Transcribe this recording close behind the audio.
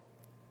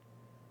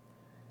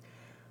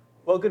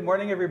Well, good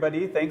morning,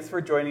 everybody. Thanks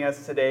for joining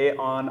us today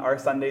on our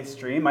Sunday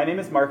stream. My name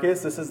is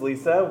Marcus. This is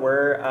Lisa.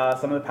 We're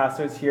some of the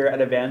pastors here at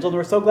Evangel, and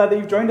we're so glad that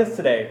you've joined us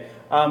today.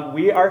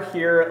 We are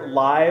here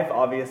live,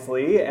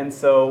 obviously, and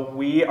so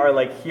we are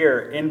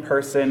here in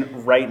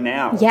person right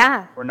now.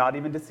 Yeah. We're not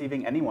even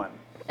deceiving anyone.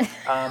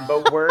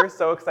 But we're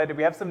so excited.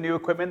 We have some new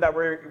equipment that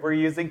we're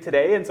using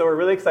today, and so we're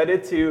really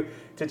excited to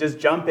just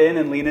jump in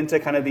and lean into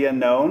kind of the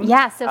unknown.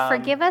 Yeah, so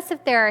forgive us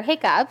if there are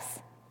hiccups.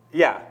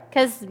 Yeah.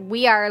 Because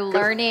we are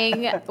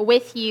learning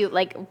with you,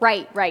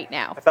 right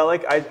now. I felt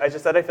like, I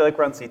just said I feel like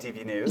we're on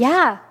CTV News.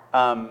 Yeah.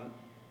 And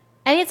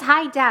it's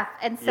high def,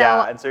 and so...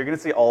 Yeah, and so you're going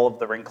to see all of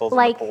the wrinkles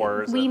and the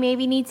pores. We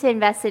maybe need to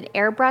invest in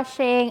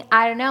airbrushing.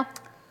 I don't know.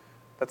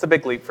 That's a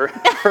big leap for me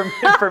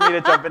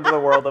to jump into the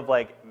world of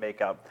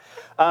makeup.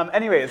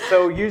 Anyways,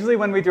 so usually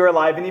when we do our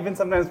live, and even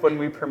sometimes when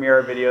we premiere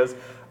our videos,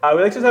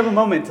 we like to just have a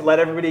moment to let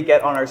everybody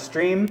get on our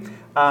stream.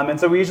 And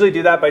so we usually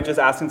do that by just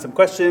asking some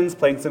questions,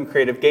 playing some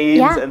creative games.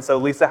 Yeah. And so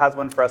Lisa has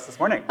one for us this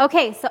morning.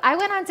 Okay, so I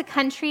went on to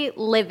Country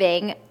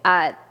Living,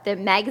 the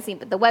magazine,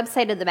 the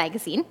website of the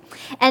magazine,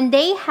 and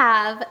they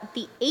have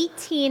the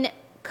 18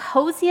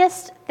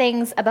 coziest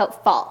things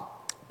about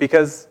fall.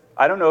 Because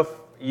I don't know if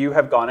you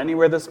have gone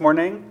anywhere this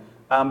morning,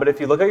 but if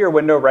you look out your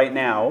window right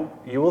now,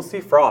 you will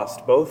see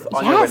frost, both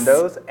on your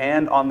windows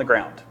and on the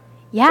ground.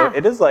 Yeah. So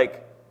it is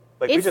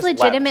it's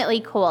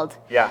legitimately cold.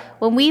 Yeah.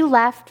 When we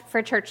left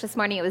for church this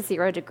morning, it was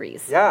 0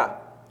 degrees. Yeah.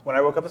 When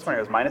I woke up this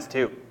morning, it was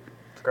 -2.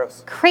 It's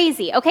gross.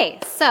 Crazy. Okay,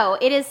 so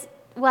it is,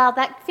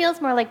 that feels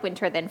more like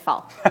winter than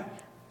fall.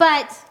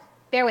 But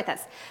bear with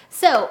us.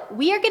 So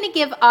we are going to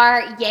give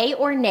our yay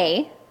or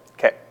nay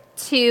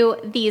to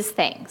these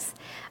things.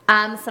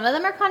 Some of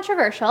them are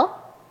controversial.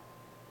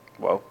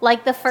 Whoa.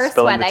 Like the first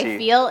one, I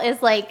feel,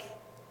 is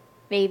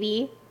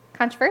maybe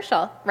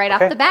controversial right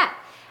off the bat.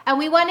 And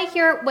we want to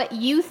hear what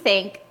you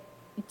think.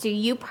 Do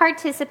you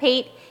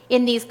participate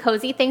in these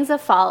cozy things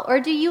of fall, or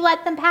do you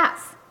let them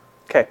pass?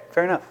 Okay,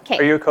 fair enough. Okay.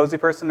 Are you a cozy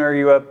person, or are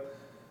you a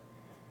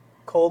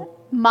cold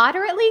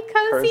moderately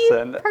cozy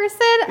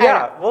person?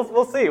 Yeah,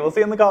 we'll see. We'll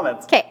see in the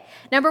comments. Okay,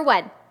 number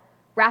 1,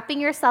 wrapping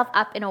yourself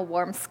up in a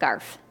warm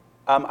scarf.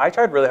 I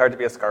tried really hard to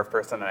be a scarf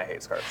person, and I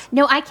hate scarves.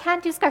 No, I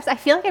can't do scarves. I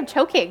feel like I'm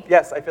choking.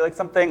 Yes, I feel like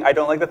something, I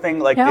don't like the thing,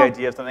 the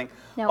idea of something.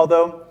 No.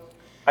 Although,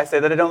 I say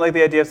that I don't like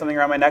the idea of something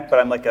around my neck, but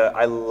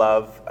I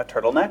love a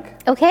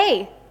turtleneck.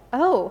 Okay.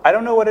 Oh. I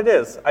don't know what it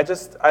is.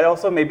 I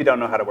also maybe don't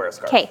know how to wear a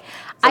scarf. Okay.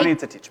 Someone needs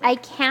to teach me. I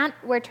can't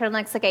wear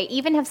turtlenecks. I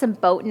even have some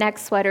boat neck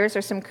sweaters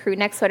or some crew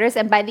neck sweaters,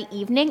 and by the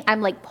evening,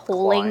 I'm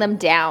pulling them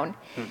down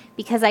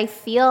because I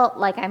feel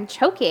like I'm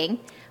choking.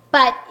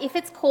 But if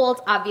it's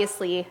cold,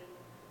 obviously,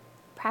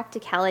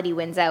 practicality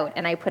wins out,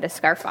 and I put a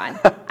scarf on.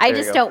 I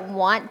just don't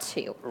want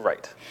to.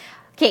 Right.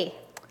 Okay.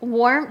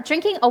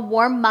 Drinking a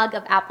warm mug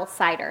of apple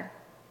cider.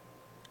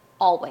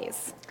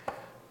 Always.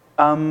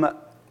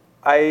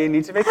 I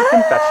need to make a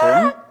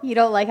confession. You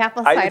don't like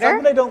apple cider? It's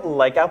not that I don't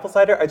like apple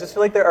cider. I just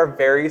feel like there are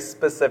very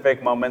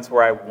specific moments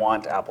where I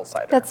want apple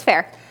cider. That's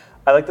fair.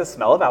 I like the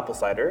smell of apple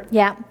cider.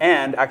 Yeah.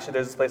 And actually,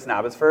 there's this place in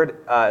Abbotsford.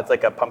 It's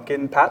like a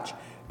pumpkin patch,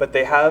 but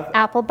they have...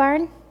 Apple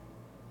Barn?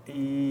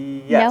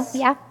 Yes. No?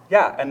 Yeah?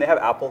 Yeah, and they have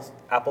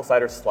apple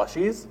cider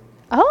slushies.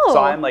 Oh. So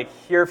I'm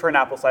here for an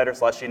apple cider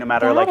slushie, no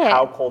matter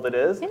how cold it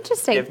is.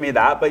 Interesting. Give me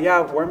that. But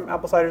yeah, warm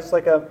apple cider is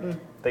a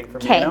thing for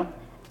me, you know?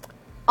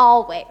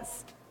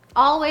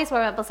 Always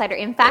warm apple cider.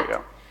 In fact,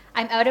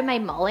 I'm out of my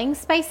mulling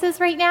spices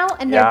right now,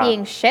 and they're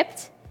being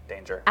shipped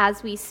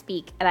as we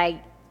speak. And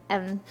I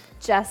am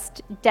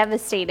just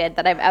devastated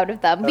that I'm out of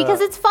them because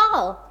it's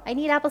fall. I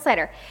need apple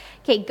cider.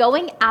 Okay,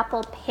 going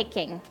apple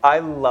picking. I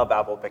love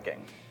apple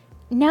picking.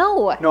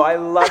 No, I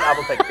love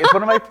apple picking. It's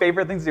one of my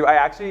favorite things to do. I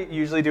actually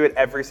usually do it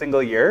every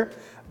single year.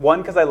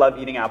 1, because I love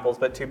eating apples,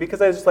 but 2,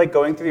 because I just like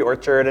going through the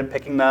orchard and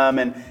picking them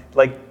and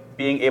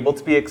being able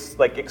to be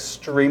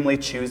extremely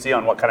choosy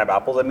on what kind of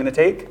apples I'm going to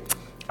take.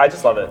 I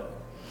just love it.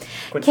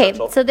 Okay,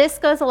 so this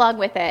goes along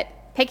with it.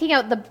 Picking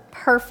out the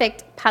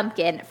perfect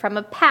pumpkin from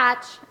a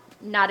patch,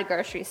 not a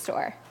grocery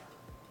store.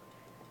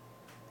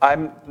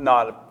 I'm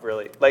not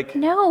really,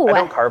 No. I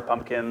don't carve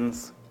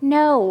pumpkins.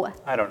 No.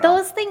 I don't know.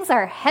 Those things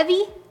are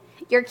heavy.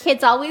 Your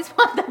kids always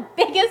want the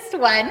biggest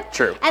one.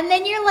 True. And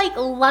then you're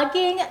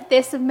lugging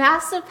this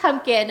massive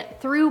pumpkin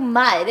through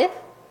mud.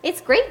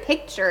 It's great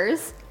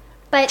pictures,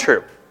 but...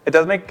 True. It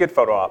does make a good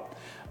photo op.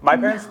 My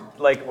parents,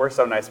 were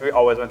so nice. We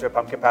always went to a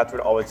pumpkin patch. We'd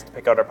always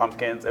pick out our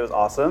pumpkins. It was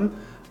awesome.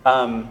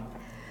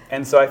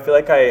 And so I feel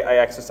like I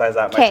exercised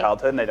that in my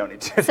childhood, and I don't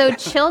need to. So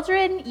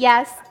children,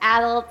 yes.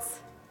 Adults,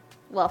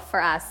 for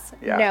us,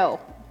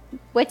 no.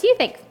 What do you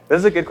think? This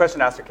is a good question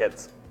to ask your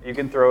kids. You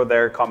can throw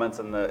their comments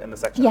in the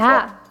section as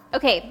well.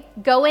 Okay,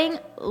 going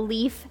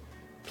leaf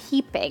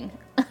peeping,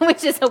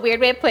 which is a weird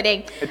way of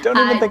putting. I don't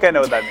even think I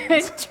know what that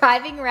means.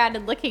 Driving around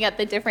and looking at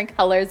the different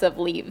colors of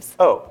leaves.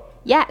 Oh.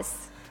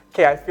 Yes.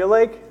 Okay, I feel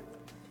like,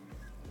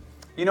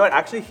 you know what,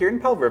 actually here in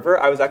Pell River,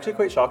 I was actually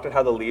quite shocked at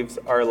how the leaves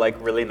are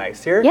really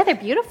nice here. Yeah, they're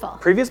beautiful.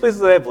 Previous places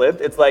that I've lived,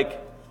 it's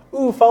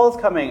ooh, fall is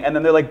coming, and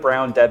then they're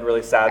brown, dead,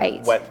 really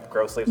sad, wet,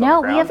 gross leaves on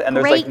the ground. We have and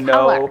there's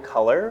no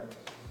color.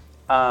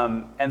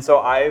 And so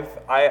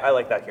I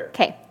like that here.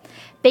 Okay.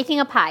 Baking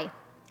a pie.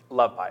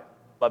 Love pie.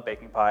 Love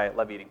baking pie.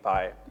 Love eating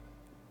pie.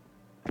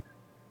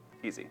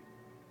 Easy.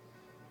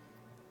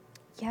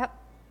 Yep.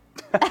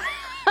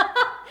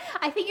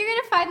 I think you're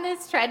going to find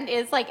this trend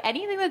is like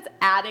anything that's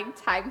adding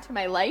time to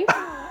my life.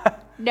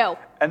 No.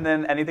 And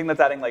then anything that's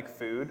adding like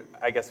food,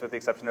 I guess with the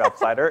exception of apple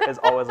cider, is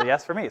always a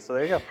yes for me. So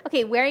there you go.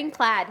 Okay, wearing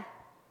plaid.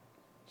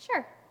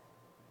 Sure.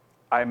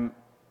 I'm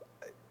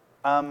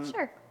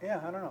Sure. Yeah,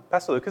 I don't know.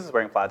 Pastor Lucas is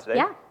wearing plaid today.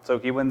 Yeah. So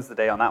he wins the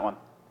day on that one.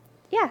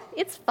 Yeah,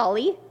 it's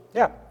fall-y.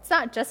 Yeah. It's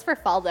not just for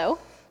fall though.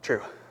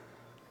 True.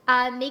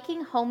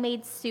 Making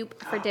homemade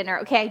soup for dinner.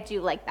 Okay, I do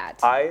like that.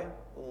 I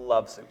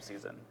love soup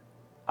season.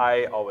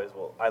 I always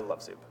will. I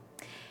love soup.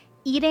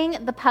 Eating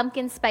the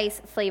pumpkin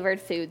spice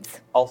flavored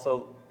foods.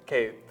 Also,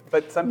 okay,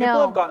 but some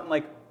people have gotten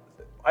like,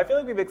 I feel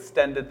like we've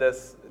extended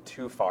this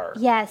too far.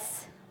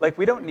 Yes. Like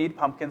we don't need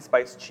pumpkin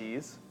spice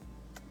cheese.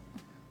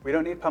 We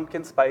don't need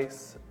pumpkin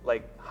spice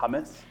like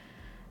hummus.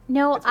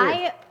 No, It's weird.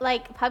 I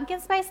like pumpkin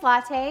spice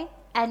latte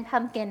and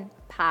pumpkin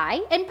pie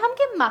and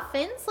pumpkin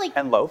muffins, like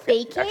And loaf.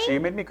 baking. Actually, you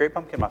made me great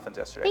pumpkin muffins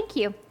yesterday. Thank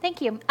you. Thank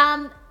you.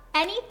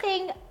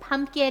 Anything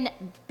pumpkin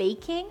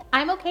baking,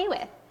 I'm okay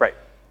with. Right.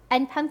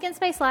 And pumpkin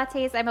spice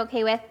lattes, I'm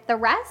okay with. The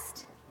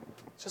rest,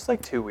 It's just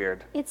like too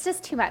weird. it's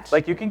just too much.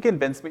 Like you can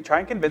try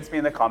and convince me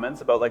in the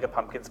comments about like a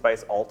pumpkin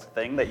spice alt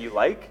thing that you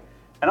like,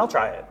 and I'll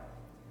try it.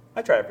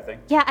 I try everything.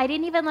 Yeah, I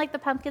didn't even like the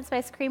pumpkin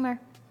spice creamer.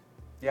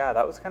 Yeah,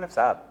 that was kind of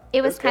sad.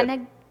 It was good. kind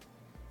of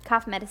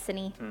cough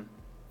medicine-y.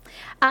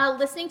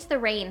 Listening to the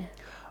rain.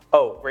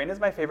 Oh, rain is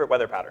my favorite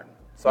weather pattern.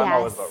 So I'm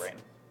always Yes. about rain.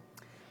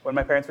 When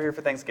my parents were here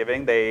for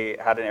Thanksgiving, they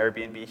had an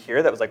Airbnb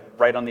here that was like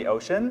right on the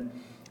ocean.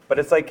 But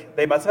it's like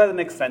they must have had an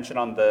extension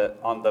on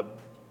the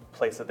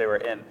place that they were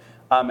in.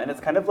 And it's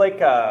kind of like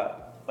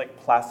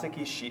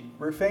plasticky sheet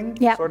roofing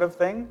Yep. sort of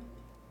thing.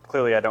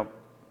 Clearly I don't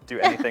do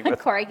anything with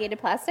Corrugated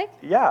plastic?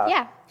 Yeah.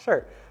 Yeah.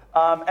 Sure.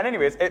 And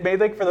anyways, it made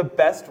like for the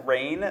best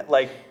rain,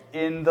 like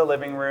in the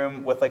living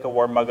room with like a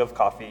warm mug of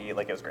coffee.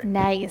 Like it was great.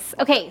 Nice.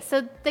 Okay,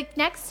 so the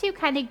next two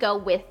kind of go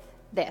with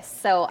this.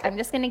 So I'm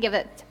just going to give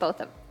it to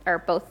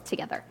both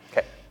together.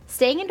 Okay.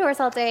 Staying indoors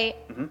all day,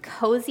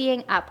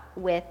 cozying up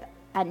with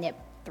a nip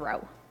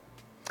throw.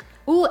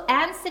 Ooh,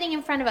 and sitting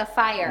in front of a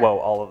fire. Whoa,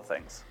 all of the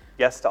things.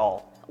 Yes to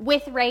all.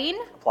 With rain,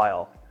 Apply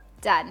all.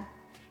 done.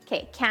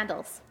 Okay,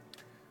 candles.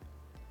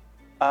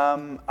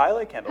 I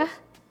like candles.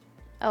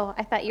 Oh,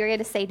 I thought you were going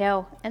to say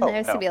no. And Oh, then I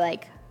was going to no. be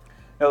like,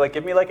 No, like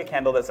give me like a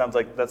candle that smells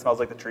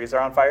like the trees are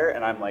on fire,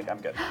 and I'm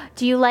good.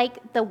 do you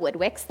like the wood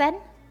wicks then?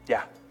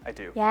 Yeah, I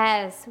do.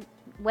 Yes.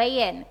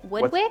 Weigh in.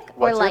 Wood wick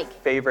What's or like, your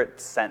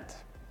favorite scent?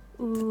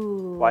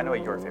 ooh. Well, I know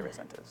what your favorite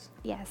scent is.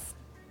 Yes.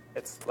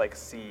 It's like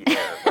sea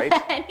air, right?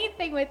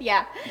 Anything with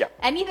yeah. Yeah.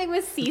 Anything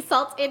with sea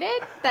salt in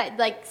it that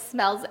like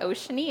smells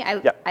oceany.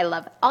 Yeah. I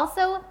love it.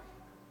 Also,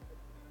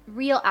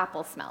 real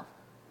apple smell.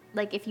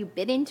 Like if you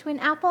bit into an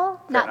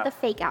apple, not enough. the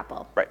fake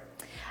apple. Right.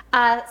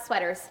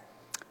 Sweaters.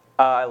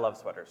 I love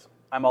sweaters.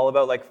 I'm all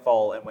about like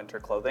fall and winter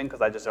clothing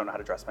because I just don't know how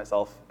to dress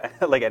myself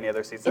like any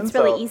other season. It's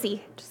really so,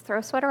 easy. Just throw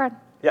a sweater on.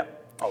 Yeah,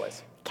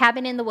 always.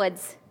 Cabin in the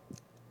woods.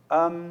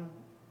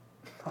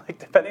 Like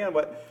depending on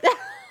what.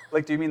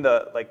 Like, do you mean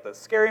the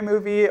scary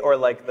movie or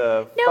like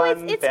the No,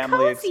 fun it's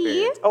family cozy.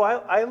 experience? Oh,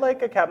 I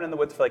like a cabin in the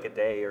woods for like a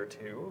day or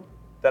two.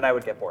 Then I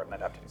would get bored and I'd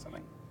have to do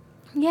something.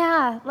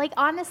 Yeah. Like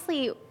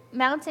honestly,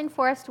 mountain,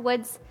 forest,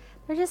 woods,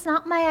 they're just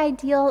not my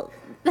ideal.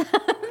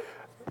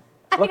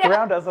 Look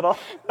around us at all,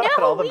 at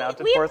all the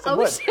mountain, we forest, have and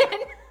woods. ocean.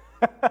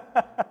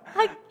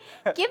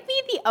 Like, give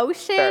me the Fair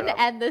ocean enough.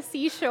 and the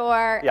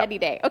seashore Yeah. any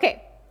day.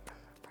 Okay.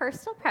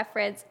 Personal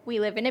preference. We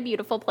live in a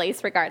beautiful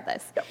place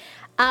regardless. Yep.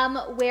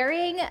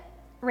 Wearing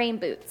rain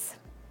boots.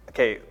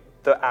 Okay,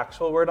 the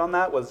actual word on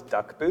that was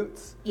duck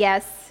boots.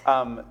 Yes.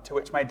 To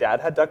which my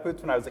dad had duck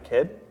boots when I was a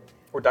kid,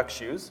 or duck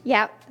shoes.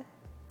 Yep.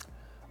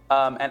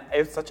 And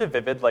it's such a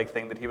vivid like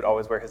thing that he would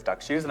always wear his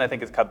duck shoes, and I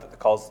think it's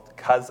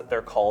because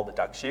they're called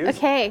duck shoes.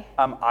 Okay.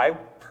 I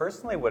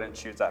personally wouldn't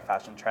choose that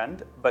fashion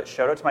trend, but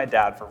shout out to my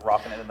dad for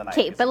rocking it in the 90s.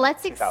 Okay, but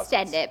let's 2000s.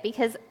 extend it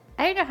because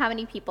I don't know how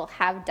many people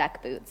have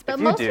duck boots, but If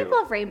you most do- people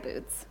have rain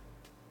boots.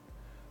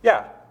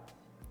 Yeah,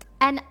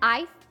 And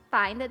I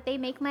find that they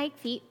make my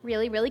feet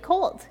really, really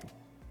cold.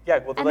 yeah.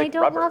 Well, they're And like I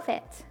don't rubber. love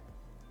it.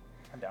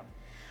 I'm down.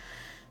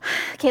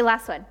 Okay,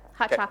 last one.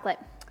 Hot Okay. chocolate.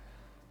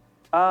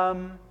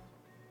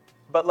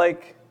 But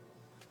like,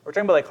 we're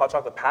talking about like hot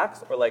chocolate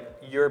packs, or like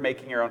you're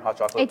making your own hot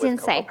chocolate It with didn't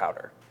cocoa say.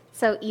 powder.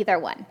 So either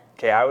one.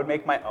 Okay, I would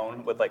make my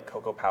own with like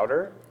cocoa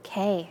powder.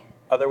 Okay.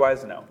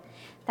 Otherwise, no.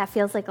 That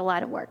feels like a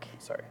lot of work.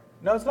 Sorry.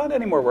 No, it's not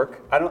any more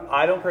work. I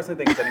don't personally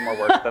think it's any more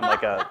work than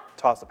like a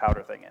toss of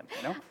powder thing in,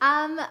 you know?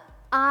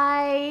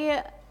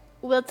 I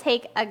will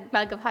take a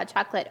mug of hot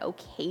chocolate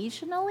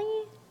occasionally.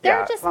 Yeah, There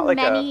are it's just not like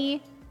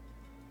many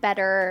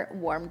better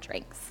warm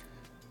drinks.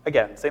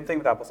 Again, same thing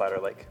with apple cider,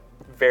 like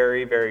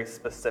very, very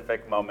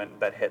specific moment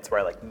that hits where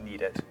I like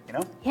need it, you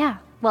know? Yeah.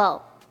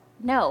 Well,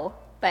 no,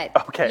 but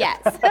Okay.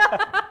 yes.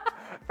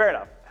 Fair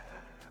enough.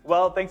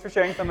 Well, thanks for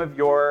sharing some of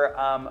your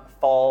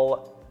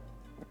fall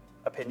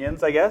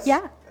opinions, I guess.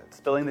 Yeah.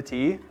 spilling the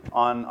tea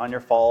on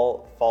your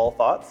fall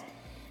thoughts.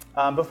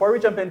 Before we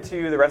jump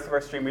into the rest of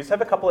our stream, we just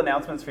have a couple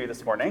announcements for you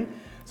this morning.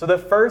 So the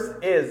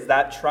first is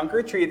that Trunk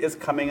or Treat is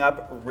coming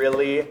up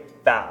really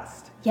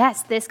fast.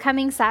 Yes, this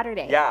coming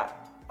Saturday. Yeah,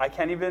 I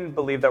can't even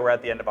believe that we're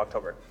at the end of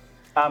October.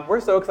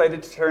 We're so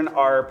excited to turn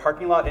our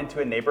parking lot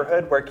into a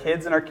neighborhood where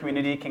kids in our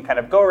community can kind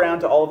of go around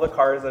to all of the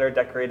cars that are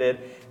decorated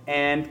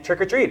and trick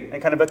or treat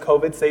in kind of a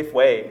COVID-safe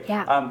way.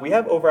 Yeah. We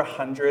have over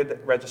 100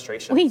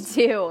 registrations. We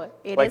do.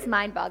 It is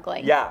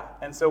mind-boggling. Yeah,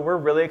 and so we're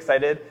really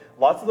excited.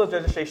 Lots of those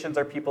registrations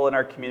are people in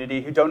our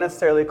community who don't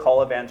necessarily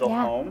call Evangel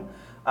home.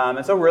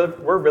 And so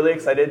we're really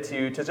excited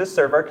to just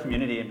serve our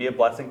community and be a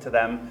blessing to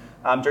them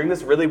during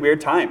this really weird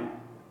time,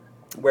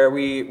 where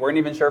we weren't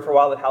even sure for a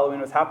while that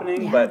Halloween was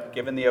happening, but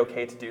given the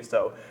okay to do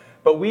so.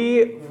 But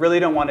we really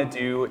don't want to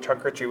do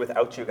Trunk or Treat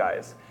without you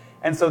guys.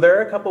 And so there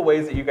are a couple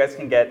ways that you guys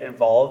can get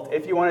involved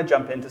if you want to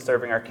jump into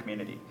serving our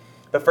community.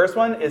 The first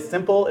one is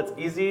simple, it's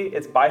easy,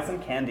 it's buy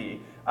some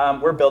candy.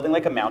 We're building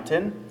like a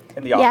mountain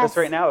in the office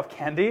right now of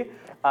candy.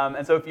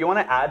 And so if you want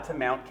to add to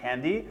Mount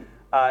Candy,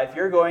 if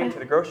you're going to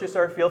the grocery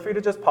store, feel free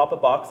to just pop a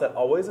box that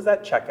always is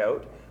at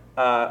checkout,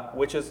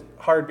 which is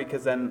hard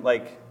because then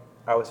I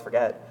always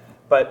forget.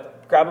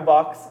 But grab a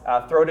box,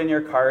 throw it in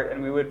your cart,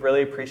 and we would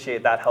really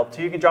appreciate that help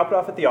too. You can drop it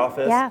off at the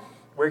office. Yeah.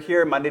 We're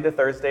here Monday to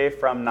Thursday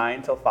from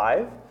 9 till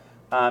 5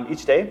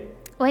 each day.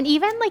 Well, and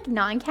even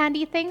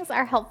non-candy things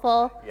are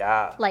helpful.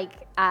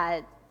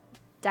 Yeah.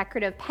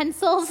 Decorative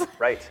pencils.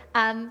 Right.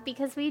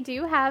 Because we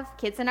do have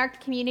kids in our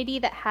community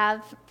that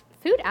have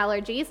food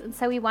allergies, and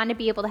so we want to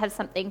be able to have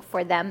something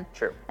for them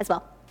as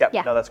well.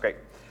 Yeah, no, that's great.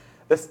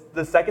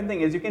 The second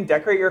thing is you can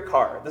decorate your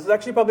car. This is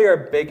actually probably our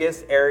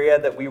biggest area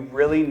that we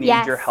really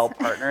need your help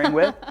partnering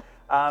with,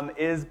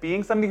 is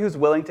being somebody who's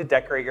willing to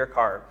decorate your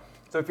car.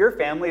 So if your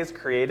family is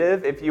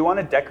creative, if you want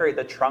to decorate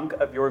the trunk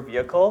of your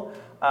vehicle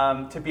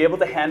to be able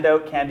to hand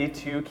out candy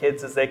to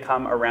kids as they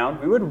come around,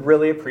 we would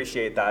really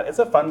appreciate that. It's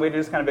a fun way to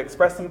just kind of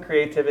express some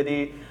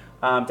creativity,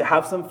 to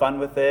have some fun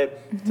with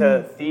it,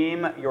 to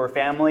theme your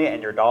family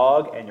and your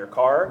dog and your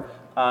car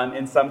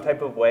in some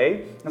type of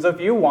way. And so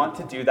if you want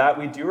to do that,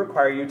 we do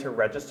require you to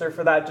register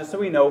for that, just so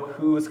we know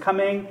who's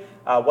coming,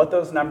 what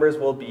those numbers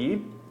will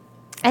be.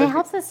 And it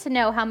helps us to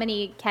know how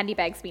many candy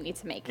bags we need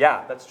to make.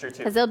 Yeah, that's true too.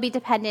 Because it'll be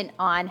dependent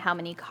on how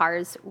many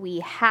cars we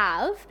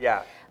have.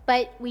 Yeah.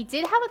 But we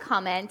did have a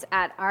comment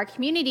at our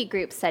community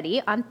group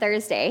study on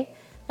Thursday.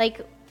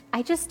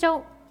 I just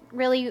don't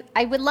really,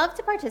 I would love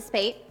to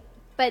participate,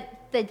 but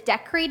the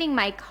decorating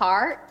my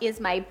car is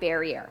my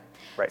barrier.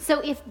 Right. So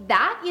if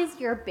that is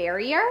your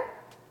barrier,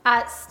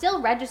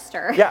 still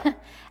register. Yeah.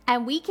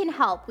 And we can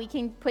help. We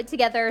can put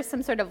together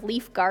some sort of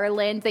leaf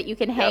garland that you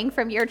can hang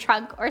from your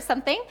trunk or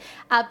something.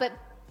 But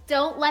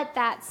don't let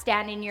that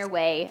stand in your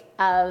way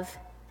of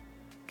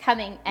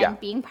coming and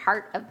being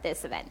part of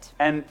this event.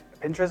 And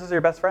Pinterest is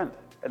your best friend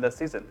in this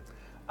season.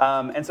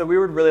 And so we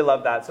would really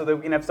love that, so that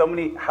we can have so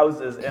many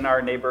houses in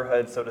our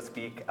neighborhood, so to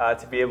speak,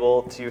 to be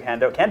able to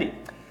hand out candy.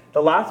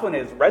 The last one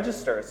is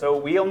register. So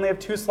we only have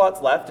 2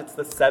 slots left. It's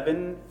the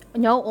 7.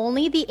 No,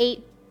 only the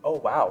 8. Oh,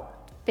 wow.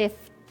 8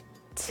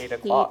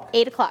 o'clock.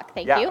 8 o'clock,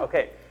 thank you. Yeah,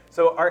 okay.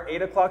 So our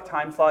 8 o'clock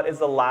time slot is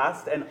the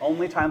last and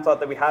only time slot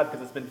that we have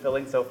because it's been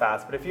filling so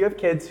fast. But if you have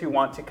kids who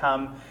want to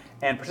come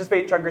and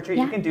participate in Trunk or Treat,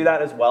 you can do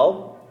that as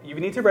well. You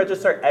need to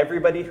register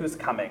everybody who's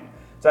coming.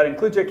 So that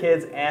includes your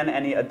kids and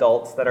any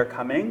adults that are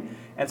coming.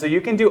 And so you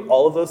can do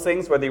all of those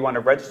things, whether you want to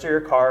register your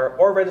car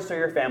or register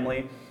your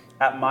family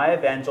at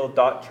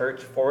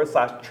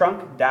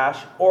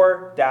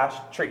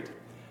myevangel.church/trunk-or-treat.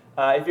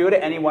 If you go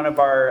to any one of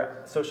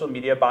our social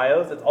media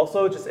bios, it's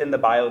also just in the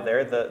bio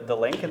there, the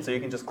link. And so you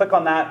can just click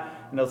on that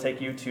and it'll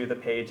take you to the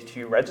page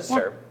to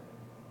register.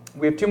 Yeah.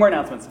 We have 2 more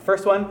announcements. The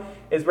first one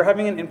is we're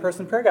having an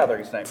in-person prayer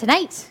gathering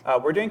tonight.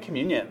 We're doing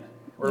communion.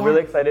 We're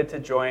really excited to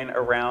join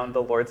around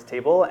the Lord's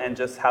table and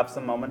just have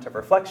some moment of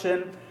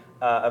reflection,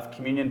 of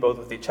communion, both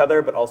with each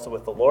other, but also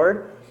with the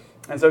Lord.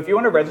 And so if you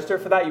want to register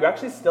for that, you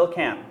actually still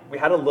can. We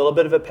had a little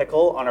bit of a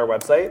pickle on our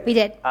website. We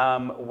did.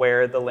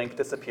 Where the link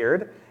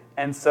disappeared.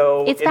 And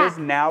so it has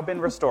now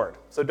been restored.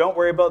 So don't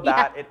worry about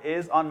that. It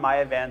is on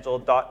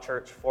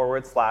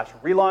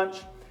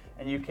myevangel.church/relaunch.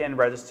 And you can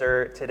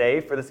register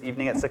today for this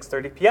evening at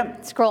 6:30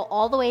 p.m. Scroll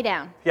all the way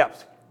down. Yep,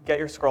 get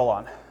your scroll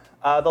on.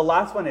 The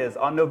last one is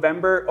on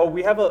November. Oh,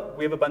 we have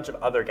a bunch of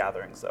other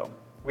gatherings, though.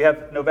 We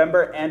have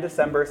November and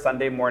December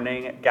Sunday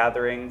morning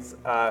gatherings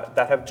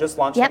that have just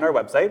launched on our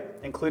website,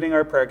 including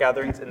our prayer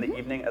gatherings in the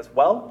evening as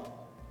well.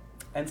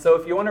 And so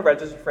if you want to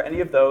register for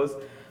any of those,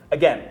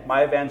 again,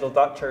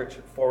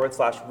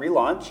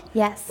 myevangel.church/relaunch.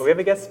 Yes. So we have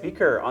a guest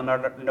speaker on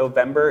our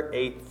November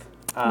 8th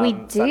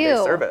Sunday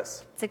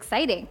service. It's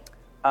exciting.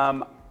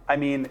 I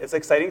mean, it's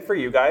exciting for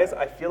you guys.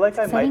 I feel like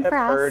I might have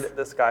heard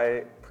this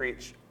guy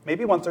preach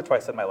maybe once or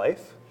twice in my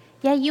life.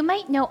 Yeah, you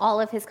might know all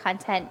of his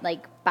content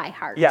by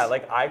heart. Yeah,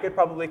 I could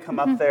probably come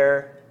up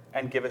there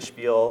and give a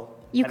spiel,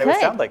 and it would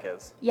sound like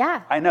his.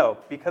 Yeah. I know,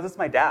 because it's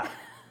my dad.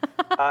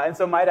 And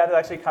so my dad is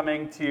actually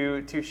coming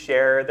to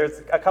share.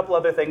 There's a couple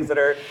other things that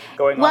are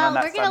going on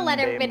that we're going to let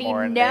everybody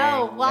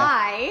know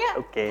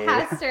why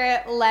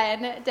Pastor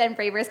Len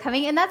Denbraber is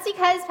coming. And that's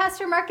because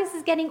Pastor Marcus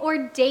is getting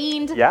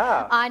ordained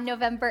on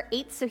November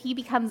 8th. So he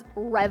becomes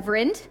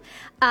reverend.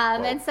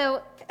 And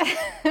so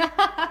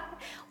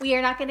we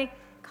are not going to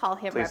call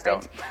him Please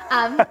reverend.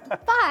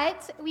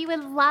 But we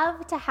would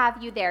love to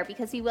have you there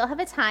because we will have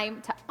a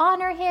time to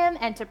honor him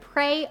and to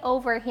pray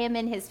over him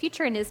in his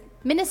future in his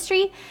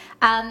ministry.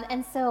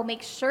 And so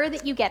make sure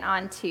that you get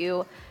on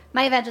to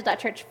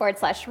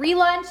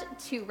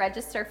myevangel.church/relaunch to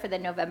register for the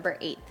November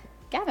 8th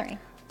gathering.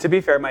 To be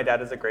fair, my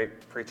dad is a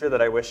great preacher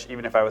that I wish,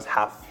 even if I was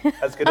half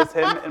as good as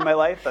him in my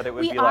life, that it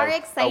would be like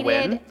excited. A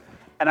win.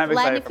 And I'm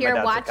excited Len, if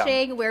you're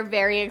watching, we're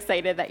very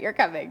excited that you're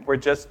coming. We're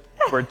just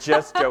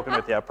joking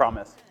with you, I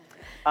promise.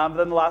 Then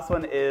the last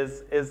one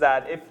is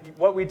that if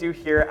what we do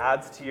here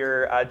adds to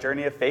your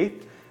journey of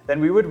faith, then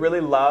we would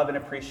really love and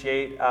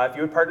appreciate if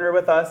you would partner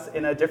with us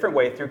in a different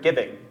way through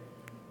giving.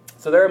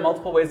 So there are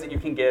multiple ways that you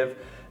can give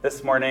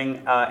this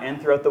morning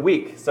and throughout the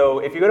week. So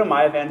if you go to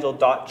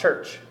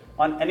myevangel.church,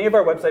 on any of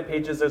our website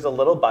pages, there's a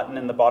little button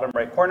in the bottom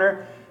right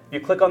corner. If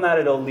you click on that,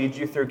 it'll lead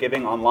you through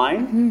giving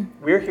online.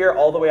 We're here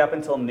all the way up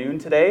until noon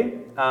today.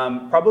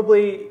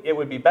 Probably it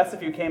would be best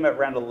if you came at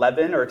around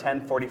 11 or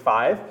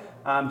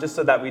 10:45, just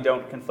so that we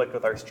don't conflict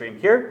with our stream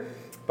here.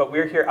 But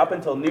we're here up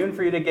until noon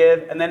for you to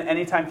give, and then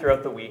anytime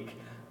throughout the week.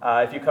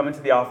 If you come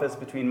into the office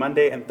between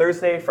Monday and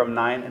Thursday from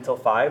 9 until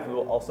 5, we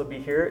will also be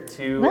here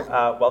to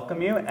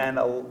welcome you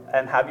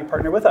and have you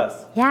partner with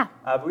us. Yeah.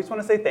 But we just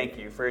want to say thank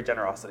you for your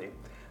generosity.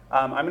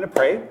 I'm going to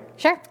pray.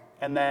 Sure.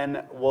 And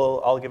then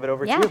I'll give it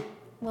over to you.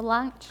 We'll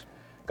launch.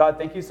 God,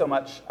 thank you so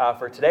much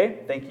for today.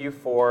 Thank you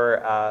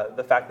for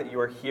the fact that you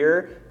are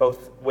here,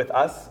 both with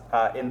us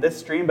in this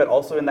stream, but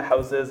also in the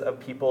houses of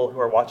people who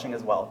are watching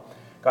as well.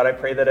 God, I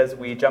pray that as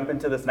we jump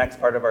into this next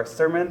part of our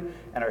sermon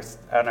and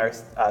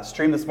our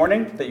stream this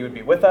morning, that you would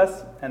be with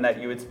us and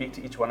that you would speak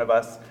to each one of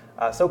us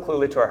so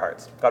clearly to our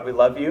hearts. God, we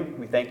love you.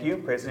 We thank you.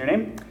 Praise in your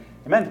name.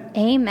 Amen.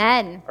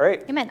 Amen. All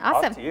right. Amen.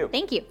 Awesome. Off to you.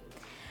 Thank you.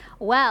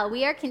 Well,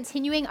 we are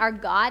continuing our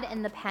God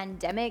and the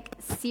Pandemic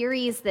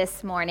series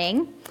this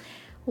morning.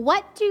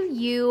 What do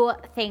you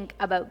think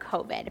about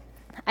COVID?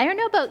 I don't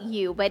know about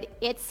you, but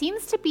it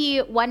seems to be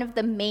one of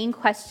the main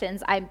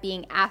questions I'm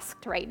being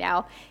asked right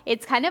now.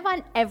 It's kind of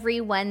on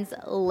everyone's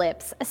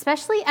lips,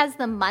 especially as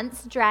the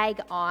months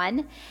drag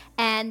on,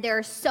 and there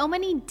are so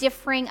many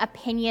differing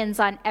opinions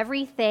on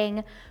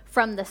everything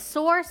from the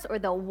source or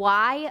the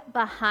why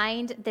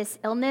behind this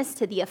illness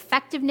to the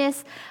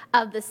effectiveness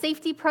of the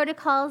safety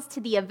protocols to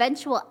the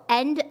eventual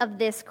end of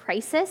this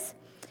crisis.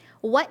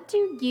 What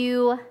do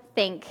you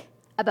think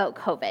about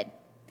COVID?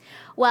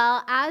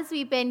 Well, as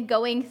we've been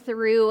going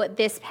through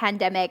this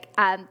pandemic,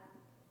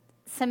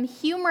 some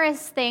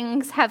humorous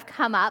things have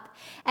come up,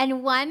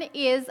 and one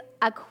is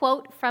a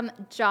quote from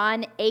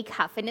Jon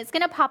Acuff, and it's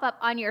going to pop up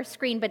on your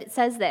screen, but it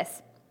says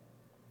this: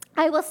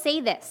 "I will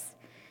say this,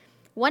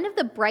 one of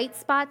the bright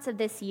spots of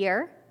this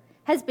year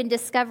has been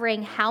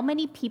discovering how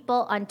many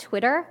people on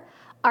Twitter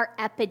are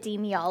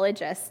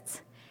epidemiologists."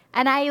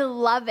 And I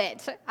love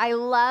it. I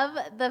love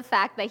the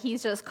fact that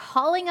he's just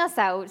calling us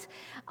out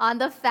on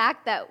the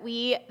fact that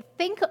we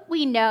think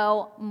we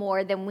know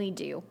more than we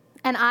do.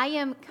 And I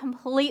am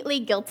completely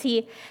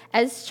guilty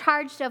as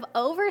charged of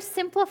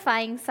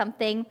oversimplifying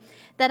something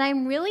that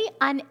I'm really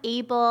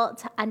unable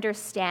to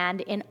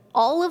understand in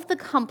all of the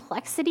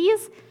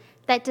complexities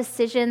that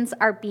decisions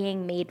are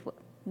being made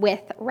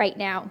with right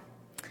now.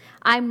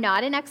 I'm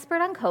not an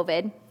expert on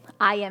COVID.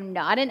 I am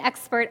not an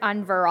expert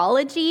on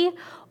virology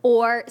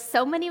or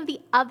so many of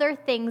the other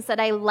things that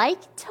I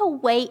like to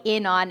weigh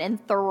in on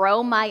and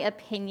throw my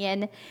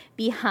opinion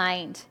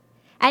behind.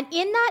 And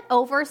in that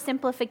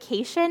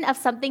oversimplification of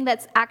something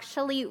that's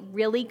actually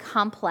really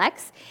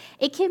complex,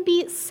 it can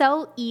be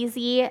so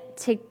easy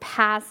to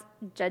pass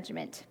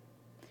judgment.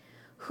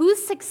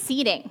 Who's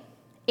succeeding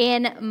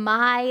in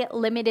my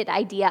limited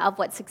idea of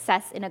what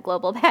success in a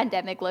global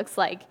pandemic looks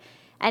like,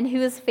 and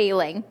who's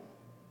failing?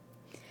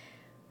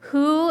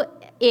 Who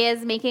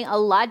is making a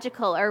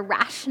logical or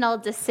rational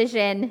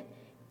decision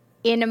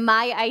in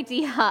my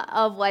idea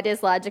of what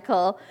is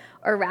logical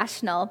or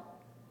rational?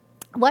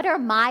 What are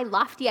my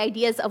lofty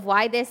ideas of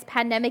why this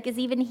pandemic is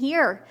even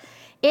here?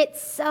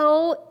 It's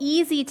so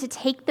easy to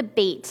take the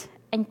bait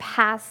and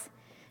pass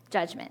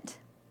judgment.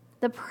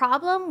 The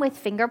problem with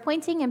finger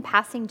pointing and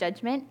passing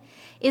judgment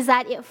is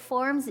that it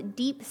forms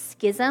deep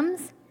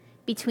schisms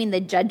between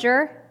the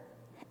judger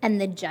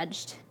and the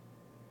judged.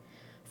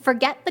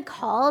 Forget the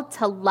call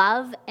to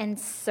love and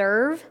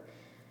serve.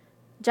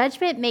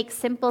 Judgment makes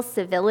simple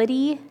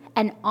civility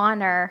and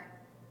honor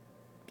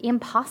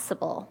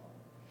impossible.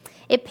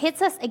 It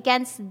pits us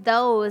against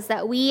those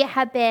that we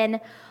have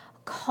been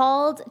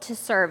called to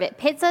serve. It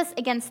pits us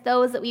against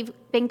those that we've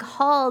been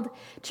called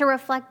to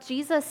reflect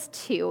Jesus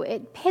to.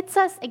 It pits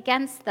us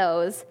against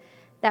those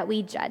that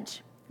we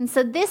judge. And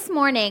so this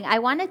morning, I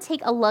want to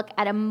take a look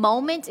at a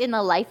moment in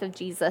the life of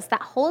Jesus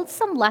that holds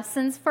some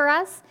lessons for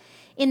us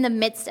in the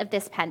midst of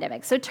this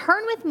pandemic. So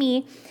turn with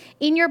me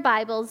in your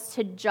Bibles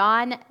to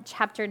John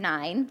chapter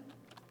 9.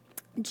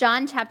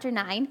 John chapter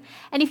 9.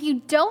 And if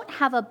you don't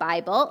have a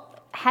Bible,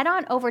 head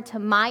on over to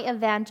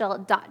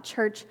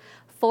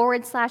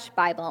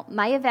myevangel.church/Bible,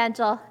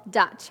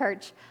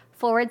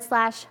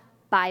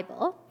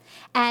 myevangel.church/Bible.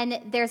 And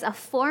there's a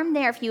form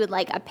there if you would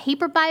like a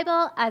paper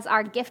Bible as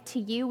our gift to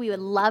you. We would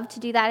love to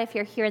do that if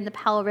you're here in the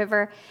Powell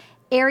River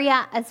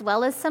area, as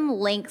well as some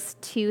links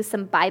to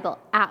some Bible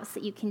apps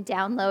that you can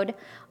download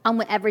on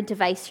whatever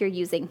device you're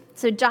using.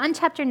 So John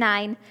chapter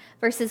 9,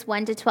 verses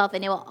 1 to 12,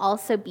 and it will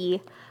also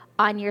be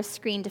on your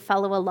screen to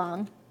follow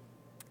along.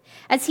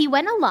 As he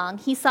went along,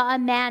 he saw a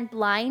man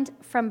blind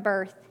from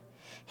birth.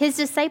 His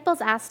disciples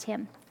asked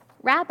him,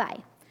 "Rabbi,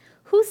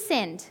 who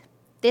sinned,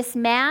 this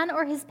man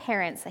or his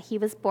parents, that he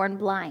was born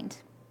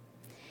blind?"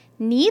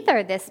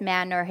 "Neither this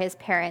man nor his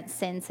parents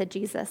sinned," said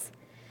Jesus.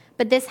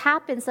 "But this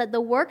happens that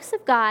the works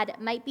of God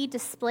might be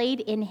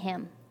displayed in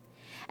him.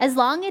 As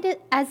long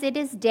as it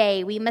is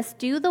day, we must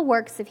do the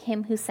works of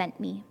him who sent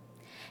me.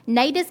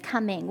 Night is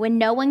coming when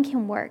no one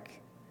can work.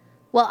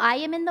 While I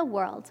am in the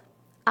world,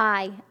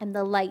 I am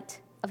the light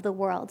of the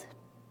world."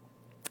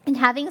 And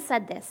having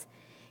said this,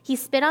 he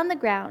spit on the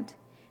ground,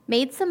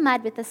 made some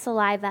mud with the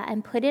saliva,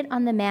 and put it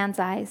on the man's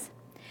eyes.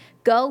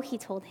 "Go," he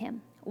told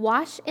him,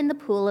 "wash in the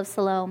pool of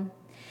Siloam."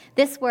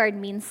 This word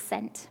means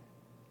sent.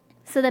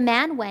 So the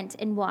man went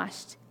and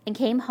washed and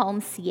came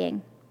home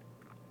seeing.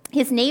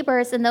 His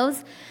neighbors and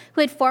those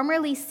who had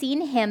formerly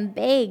seen him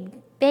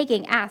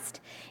begging asked,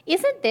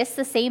 "Isn't this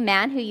the same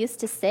man who used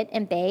to sit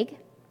and beg?"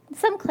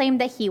 Some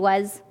claimed that he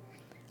was.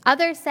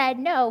 Others said,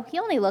 "No, he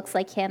only looks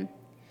like him."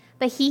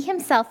 But he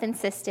himself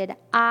insisted,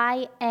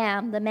 "I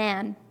am the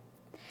man."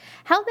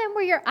 "How then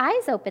were your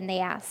eyes open?" they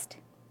asked.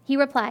 He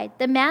replied,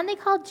 "The man they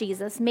called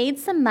Jesus made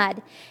some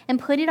mud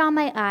and put it on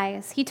my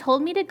eyes. He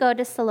told me to go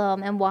to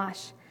Siloam and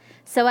wash.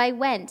 So I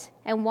went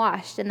and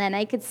washed, and then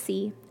I could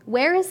see."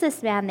 "Where is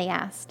this man?" they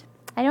asked.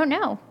 "I don't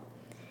know,"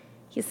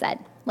 he said.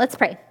 Let's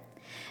pray.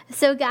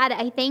 So God,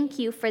 I thank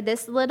you for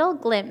this little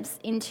glimpse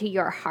into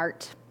your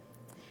heart.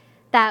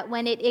 That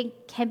when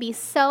it can be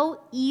so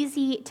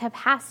easy to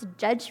pass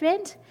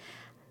judgment,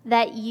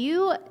 that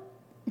you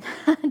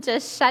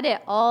just shut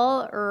it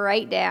all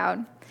right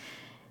down.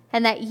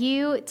 And that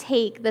you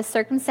take the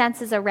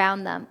circumstances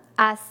around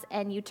us,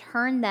 and you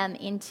turn them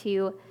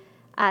into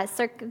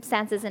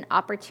circumstances and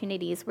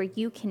opportunities where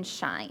you can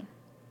shine.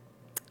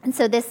 And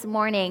so this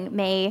morning,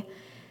 may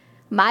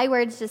my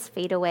words just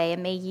fade away,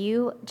 and may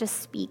you just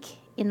speak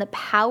in the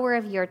power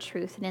of your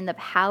truth and in the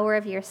power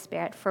of your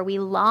Spirit, for we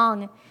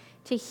long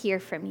to hear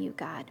from you,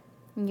 God.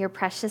 In your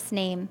precious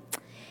name,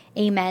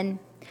 amen.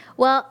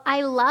 Well,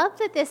 I love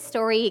that this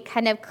story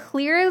kind of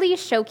clearly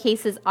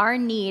showcases our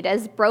need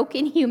as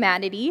broken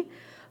humanity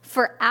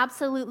for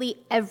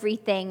absolutely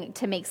everything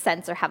to make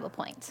sense or have a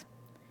point.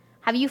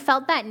 Have you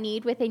felt that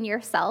need within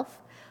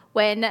yourself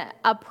when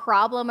a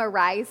problem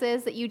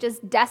arises that you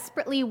just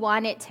desperately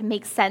want it to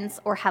make sense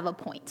or have a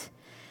point?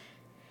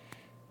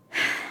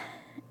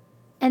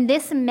 And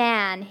this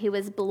man who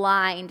was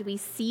blind, we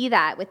see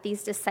that with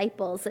these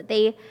disciples, that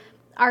they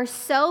are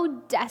so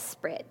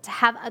desperate to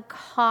have a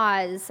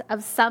cause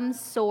of some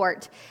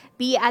sort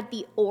be at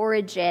the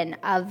origin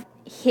of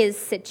his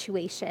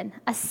situation,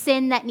 a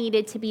sin that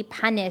needed to be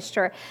punished,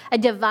 or a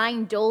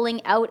divine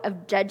doling out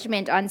of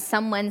judgment on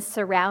someone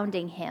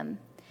surrounding him.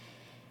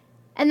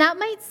 And that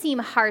might seem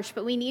harsh,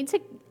 but we need to,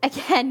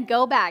 again,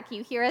 go back.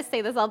 You hear us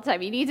say this all the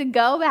time. You need to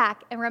go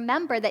back and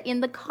remember that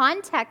in the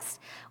context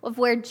of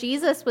where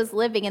Jesus was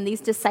living and these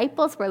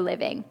disciples were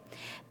living,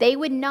 they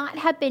would not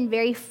have been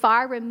very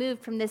far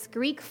removed from this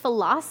Greek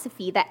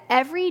philosophy that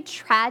every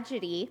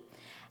tragedy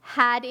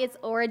had its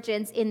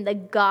origins in the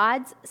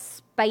gods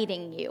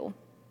spiting you.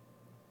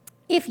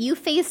 If you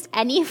faced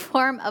any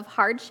form of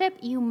hardship,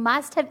 you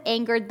must have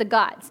angered the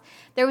gods.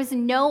 There was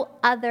no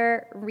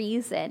other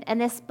reason. And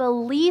this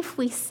belief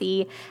we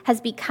see has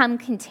become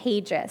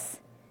contagious.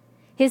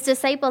 His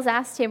disciples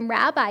asked him,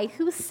 "Rabbi,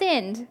 who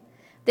sinned,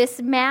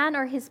 this man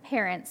or his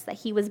parents, that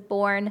he was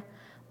born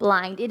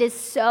blind?" It is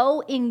so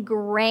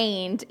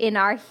ingrained in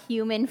our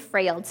human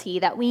frailty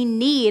that we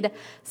need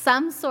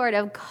some sort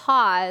of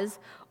cause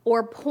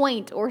or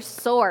point or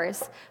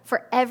source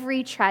for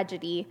every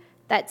tragedy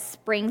that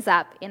springs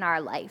up in our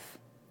life.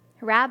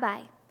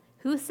 "Rabbi,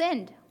 who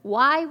sinned?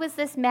 Why was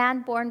this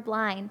man born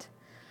blind?"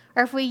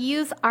 Or if we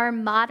use our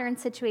modern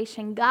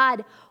situation,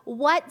 "God,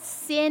 what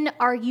sin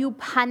are you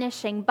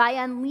punishing by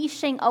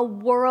unleashing a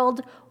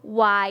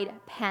worldwide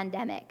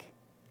pandemic?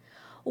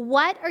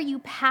 What are you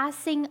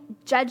passing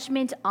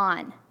judgment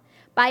on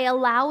by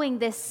allowing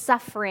this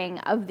suffering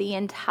of the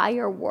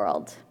entire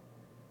world?"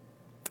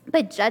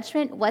 But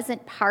judgment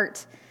wasn't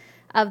part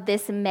of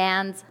this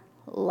man's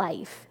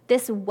life.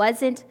 This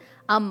wasn't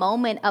a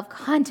moment of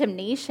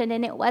condemnation,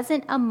 and it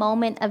wasn't a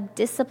moment of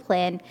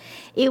discipline.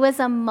 It was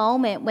a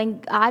moment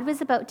when God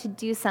was about to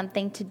do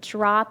something to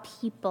draw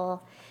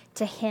people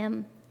to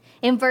him.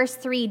 In verse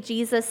 3,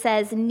 Jesus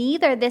says,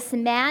 "Neither this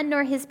man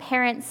nor his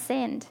parents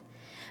sinned,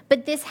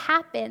 But this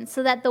happened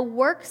so that the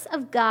works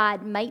of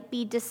God might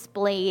be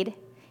displayed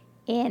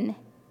in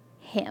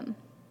him.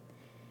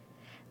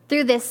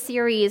 Through this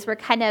series, we're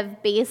kind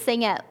of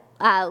basing it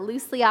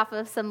loosely off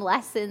of some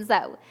lessons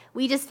that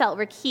we just felt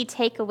were key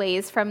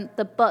takeaways from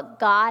the book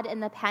God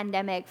and the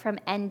Pandemic from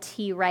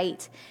N.T.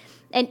 Wright.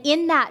 And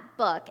in that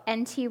book,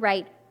 N.T.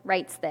 Wright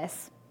writes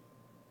this: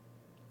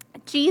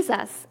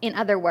 Jesus, in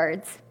other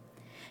words,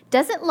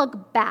 doesn't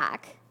look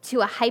back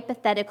to a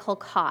hypothetical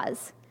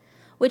cause,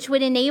 which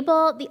would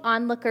enable the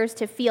onlookers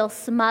to feel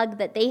smug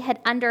that they had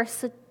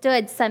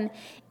understood some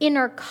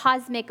inner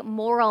cosmic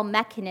moral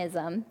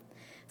mechanism,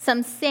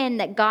 some sin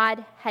that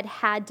God had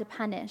had to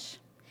punish.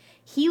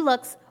 He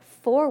looks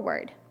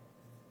forward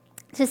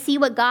to see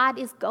what God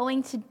is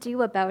going to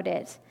do about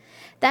it.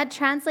 That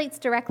translates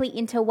directly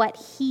into what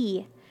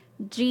he,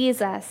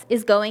 Jesus,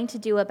 is going to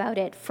do about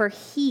it, for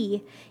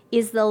he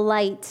is the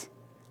light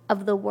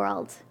of the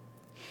world.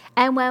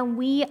 And when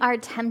we are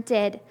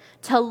tempted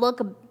to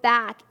look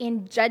back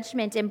in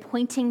judgment and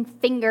pointing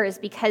fingers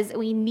because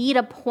we need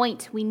a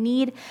point, we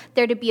need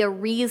there to be a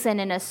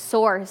reason and a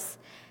source,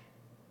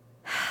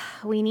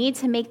 we need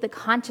to make the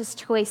conscious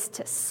choice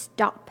to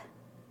stop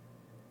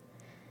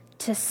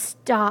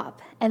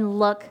and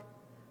look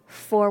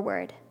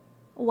forward.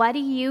 What do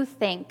you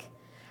think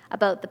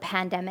about the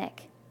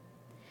pandemic?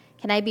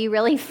 Can I be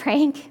really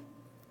frank?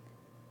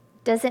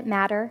 Does it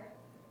matter?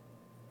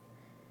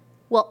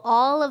 Will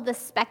all of the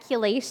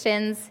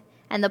speculations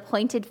and the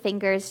pointed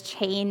fingers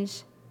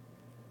change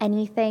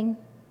anything?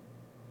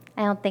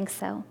 I don't think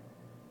so.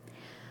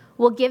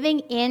 Will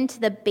giving in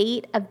to the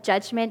bait of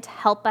judgment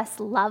help us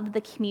love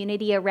the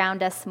community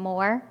around us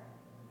more?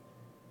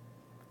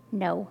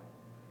 No.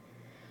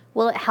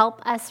 Will it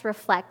help us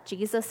reflect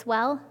Jesus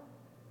well?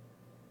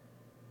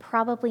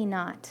 Probably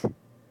not.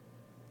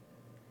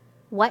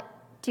 What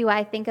do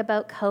I think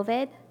about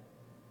COVID?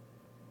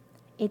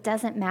 It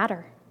doesn't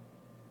matter.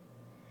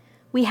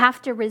 We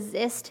have to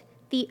resist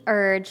the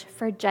urge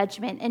for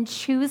judgment and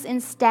choose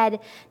instead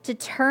to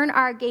turn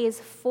our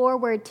gaze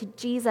forward to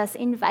Jesus,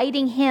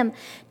 inviting him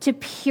to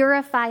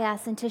purify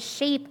us and to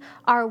shape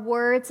our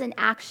words and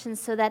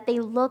actions so that they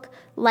look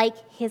like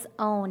his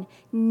own.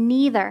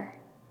 Neither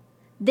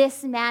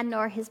this man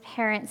nor his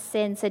parents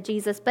sinned, said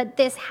Jesus, but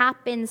this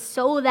happened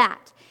so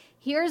that,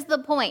 here's the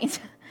point,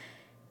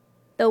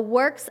 the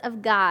works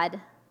of God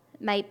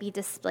might be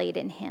displayed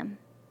in him.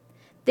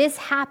 This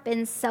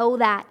happened so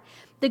that.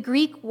 The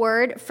Greek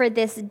word for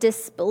this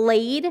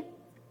displayed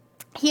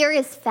here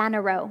is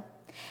phanero,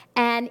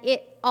 and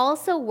it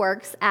also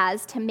works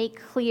as to make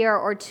clear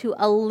or to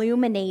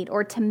illuminate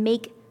or to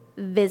make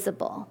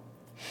visible.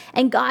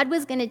 And God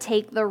was going to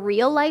take the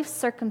real life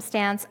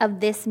circumstance of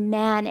this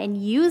man and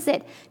use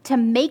it to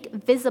make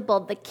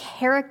visible the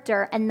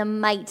character and the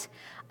might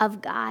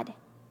of God.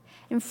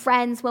 And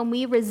friends, when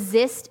we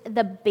resist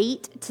the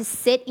bait to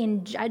sit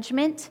in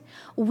judgment,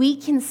 we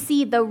can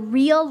see the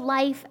real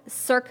life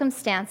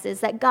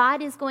circumstances that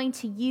God is going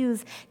to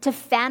use to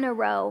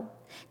phanero,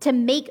 to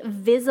make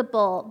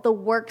visible the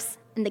works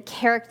and the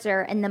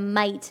character and the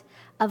might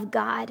of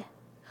God.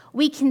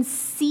 We can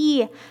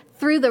see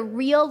through the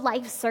real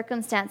life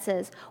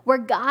circumstances where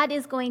God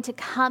is going to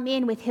come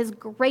in with his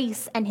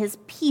grace and his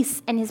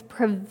peace and his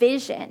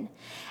provision.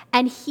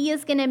 And he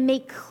is going to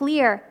make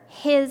clear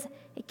his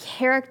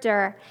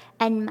character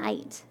and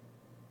might.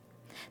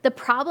 The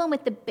problem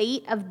with the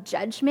bait of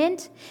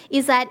judgment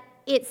is that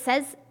it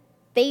says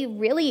they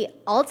really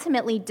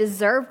ultimately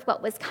deserved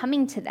what was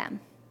coming to them.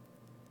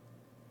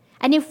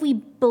 And if we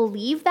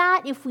believe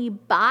that, if we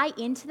buy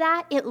into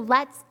that, it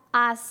lets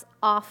us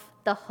off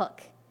the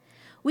hook.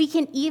 We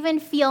can even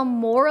feel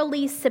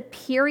morally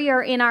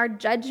superior in our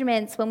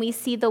judgments when we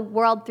see the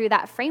world through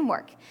that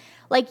framework.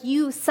 Like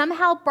you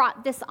somehow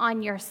brought this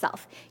on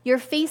yourself. You're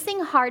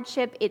facing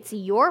hardship. It's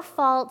your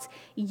fault.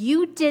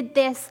 You did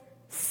this.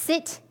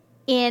 Sit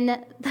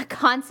in the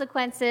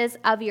consequences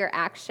of your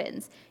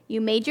actions. You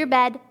made your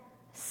bed.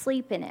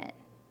 Sleep in it.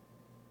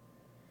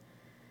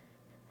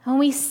 When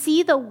we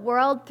see the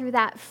world through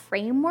that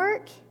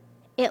framework,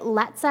 it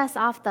lets us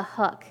off the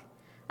hook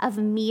of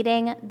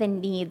meeting the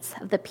needs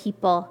of the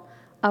people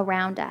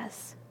around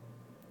us.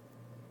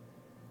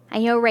 I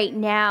know right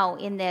now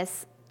in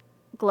this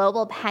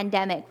global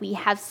pandemic, we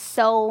have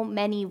so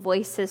many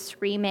voices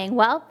screaming,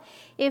 well,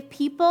 if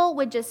people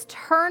would just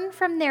turn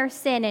from their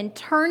sin and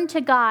turn to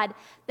God,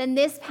 then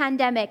this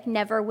pandemic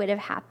never would have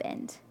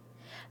happened.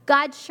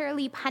 God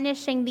surely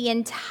punishing the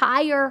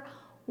entire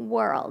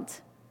world.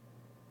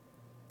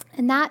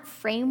 And that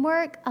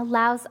framework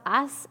allows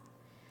us,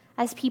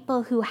 as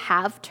people who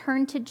have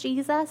turned to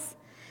Jesus,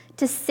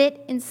 to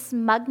sit in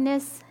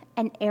smugness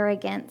and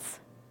arrogance,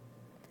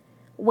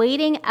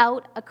 waiting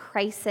out a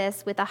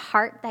crisis with a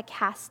heart that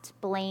casts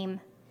blame,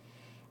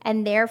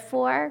 and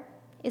therefore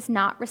is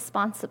not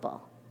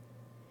responsible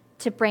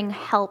to bring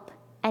help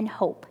and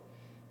hope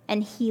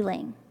and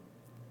healing.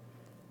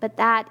 But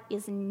that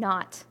is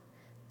not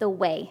the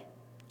way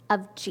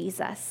of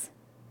Jesus.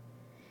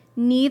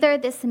 Neither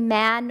this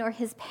man nor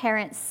his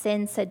parents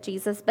sinned, said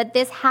Jesus, but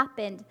this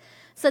happened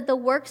so that the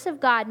works of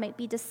God might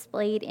be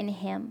displayed in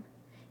him.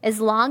 As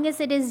long as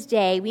it is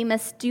day, we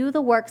must do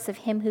the works of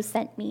him who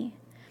sent me.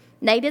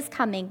 Night is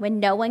coming when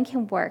no one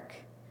can work.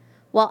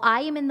 While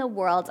I am in the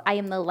world, I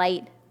am the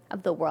light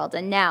of the world.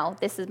 And now,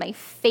 this is my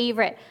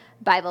favorite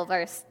Bible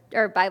verse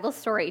or Bible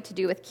story to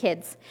do with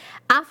kids.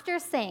 After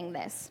saying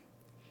this,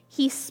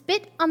 he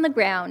spit on the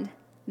ground,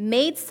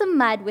 made some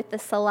mud with the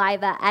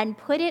saliva, and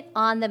put it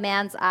on the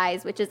man's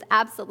eyes, which is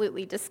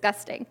absolutely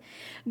disgusting.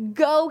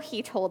 Go,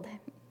 he told him.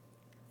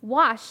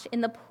 Wash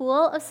in the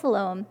pool of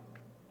Siloam.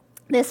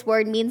 This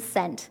word means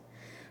sent.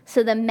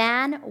 So the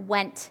man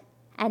went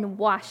and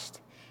washed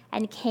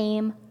and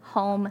came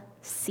home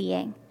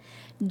seeing.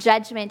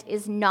 Judgment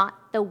is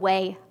not the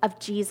way of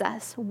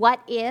Jesus. What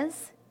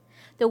is?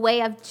 The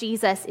way of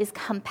Jesus is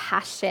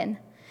compassion.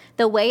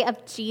 The way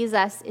of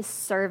Jesus is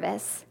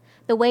service.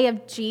 The way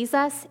of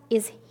Jesus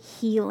is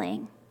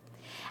healing.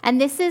 And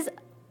this is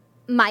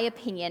my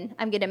opinion.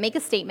 I'm going to make a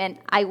statement.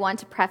 I want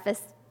to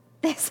preface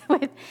this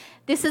with,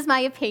 this is my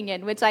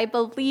opinion, which I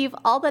believe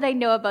all that I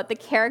know about the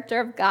character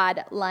of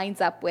God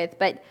lines up with.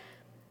 But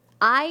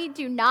I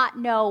do not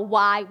know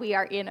why we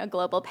are in a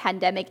global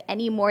pandemic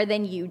any more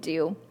than you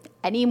do,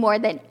 any more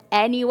than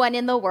anyone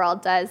in the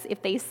world does.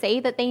 If they say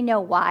that they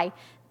know why,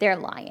 they're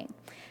lying.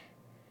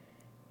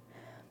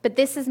 But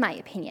this is my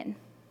opinion.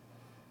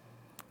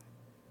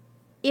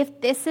 If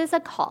this is a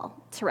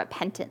call to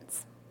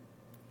repentance,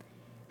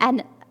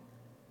 and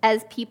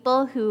as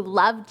people who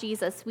love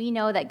Jesus, we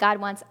know that God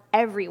wants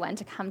everyone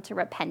to come to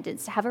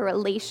repentance, to have a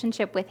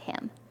relationship with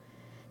him,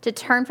 to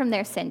turn from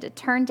their sin, to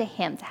turn to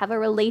him, to have a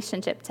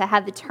relationship, to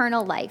have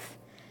eternal life.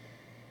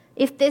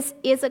 If this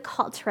is a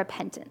call to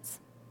repentance,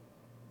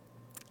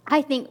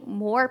 I think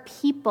more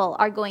people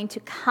are going to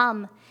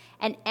come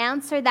and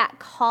answer that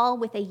call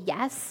with a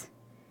yes,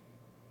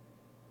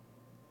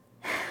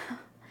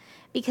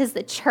 because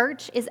the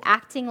church is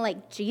acting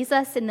like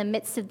Jesus in the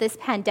midst of this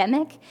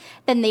pandemic,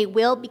 than they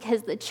will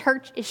because the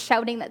church is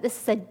shouting that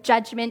this is a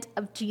judgment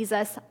of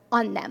Jesus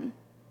on them.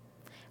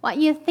 I want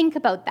you to think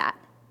about that.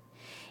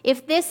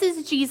 If this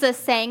is Jesus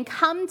saying,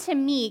 come to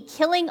me,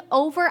 killing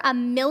over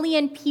 1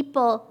 million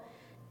people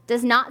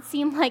does not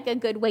seem like a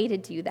good way to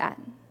do that.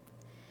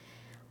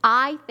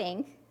 I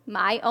think,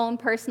 my own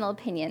personal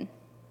opinion,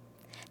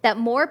 that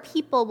more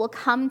people will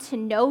come to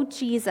know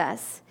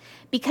Jesus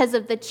because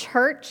of the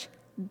church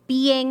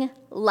being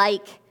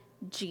like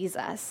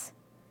Jesus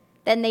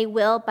than they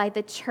will by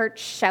the church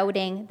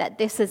shouting that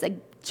this is a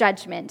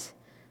judgment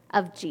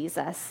of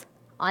Jesus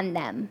on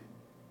them.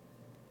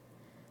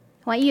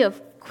 I want you to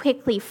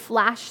quickly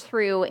flash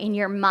through in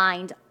your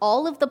mind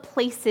all of the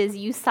places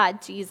you saw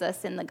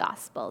Jesus in the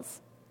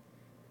Gospels.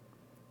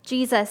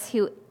 Jesus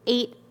who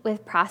ate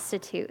with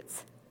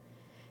prostitutes.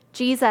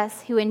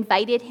 Jesus who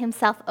invited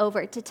himself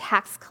over to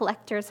tax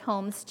collectors'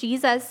 homes.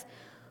 Jesus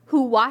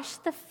who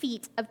washed the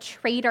feet of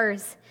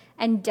traitors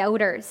and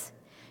doubters.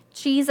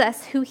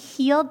 Jesus who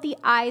healed the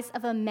eyes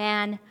of a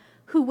man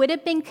who would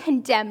have been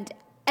condemned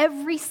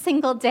every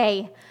single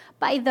day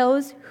by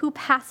those who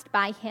passed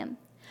by him.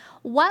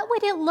 What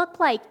would it look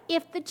like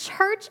if the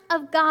church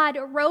of God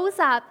rose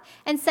up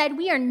and said,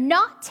 we are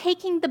not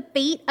taking the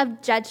bait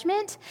of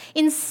judgment.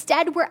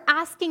 Instead, we're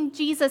asking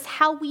Jesus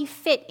how we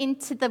fit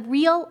into the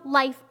real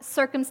life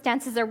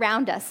circumstances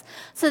around us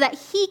so that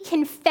he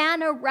can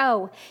fan a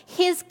row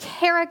his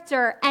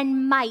character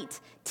and might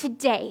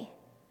today,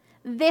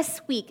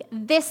 this week,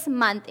 this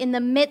month, in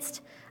the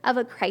midst of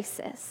a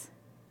crisis.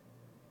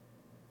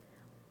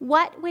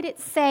 What would it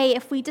say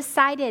if we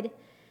decided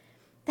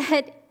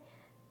that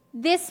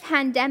this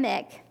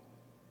pandemic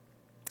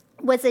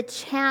was a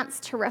chance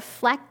to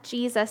reflect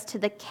Jesus to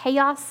the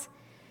chaos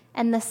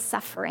and the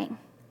suffering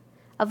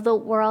of the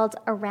world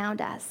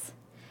around us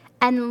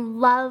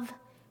and love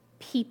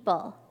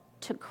people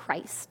to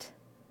Christ?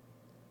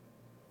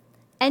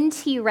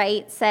 N.T.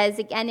 Wright says,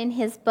 again in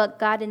his book,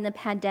 God in the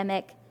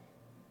Pandemic,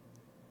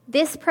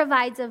 this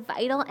provides a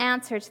vital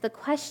answer to the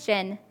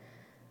question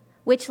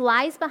which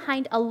lies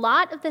behind a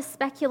lot of the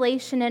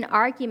speculation and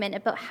argument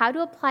about how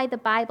to apply the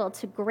Bible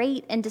to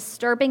great and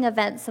disturbing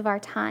events of our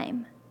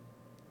time.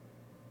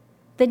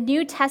 The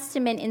New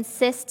Testament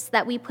insists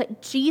that we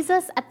put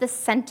Jesus at the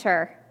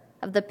center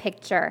of the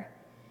picture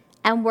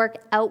and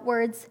work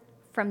outwards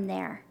from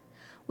there.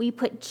 We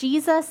put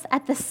Jesus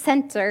at the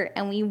center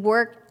and we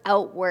work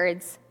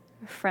outwards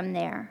from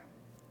there.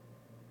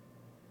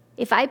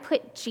 If I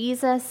put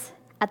Jesus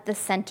at the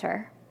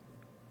center,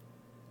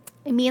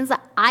 it means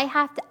that I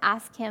have to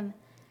ask him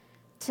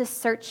to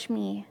search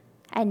me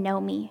and know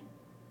me.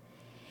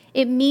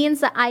 It means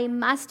that I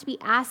must be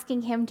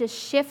asking him to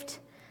shift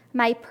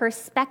my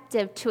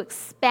perspective, to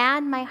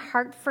expand my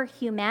heart for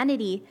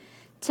humanity,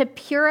 to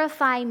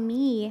purify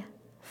me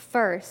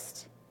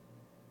first.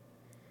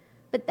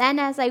 But then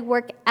as I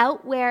work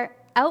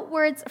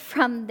outwards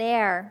from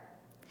there,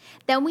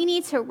 then we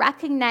need to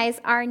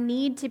recognize our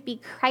need to be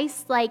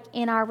Christ-like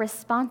in our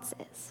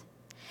responses.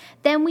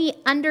 Then we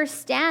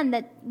understand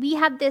that we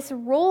have this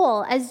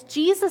role as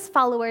Jesus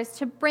followers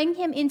to bring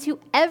him into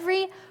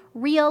every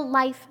real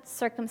life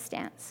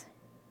circumstance.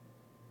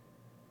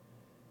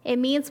 It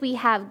means we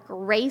have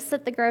grace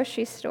at the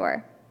grocery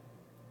store.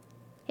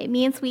 It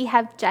means we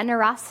have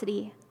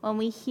generosity when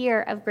we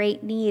hear of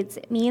great needs.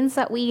 It means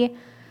that we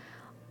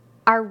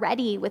are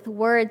ready with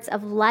words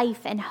of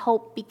life and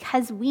hope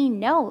because we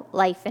know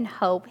life and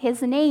hope.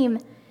 His name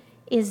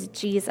is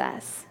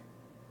Jesus.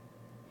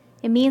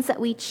 It means that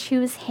we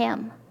choose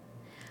him.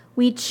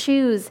 We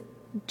choose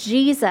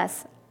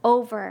Jesus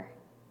over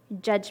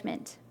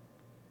judgment.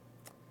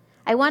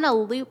 I want to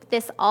loop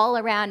this all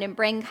around and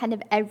bring kind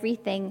of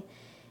everything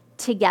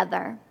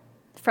together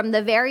from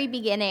the very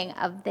beginning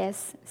of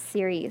this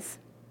series,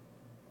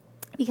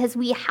 because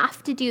we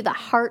have to do the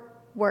heart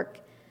work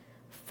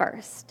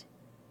first.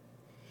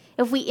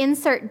 If we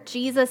insert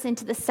Jesus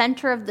into the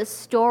center of the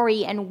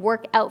story and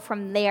work out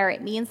from there,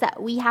 it means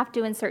that we have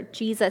to insert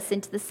Jesus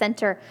into the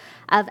center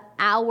of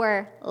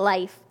our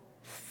life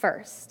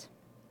first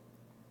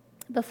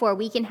before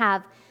we can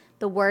have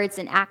the words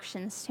and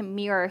actions to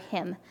mirror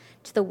him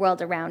to the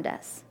world around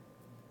us.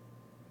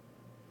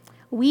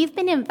 We've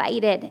been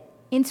invited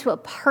into a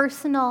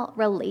personal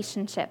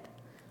relationship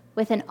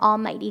with an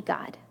almighty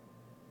God.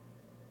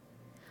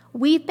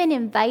 We've been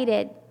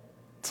invited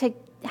to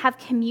have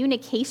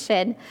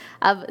communication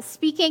of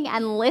speaking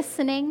and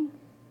listening,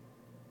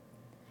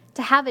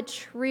 to have a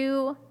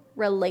true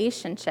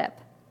relationship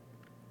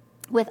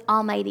with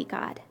Almighty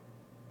God.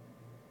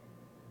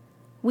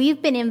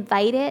 We've been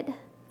invited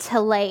to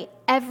lay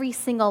every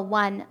single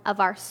one of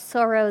our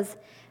sorrows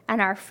and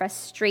our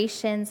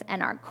frustrations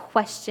and our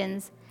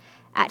questions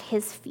at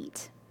his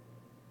feet.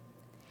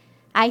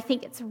 I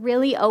think it's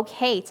really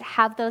okay to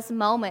have those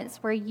moments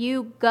where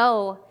you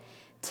go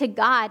to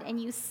God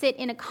and you sit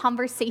in a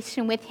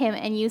conversation with him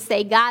and you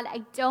say, God,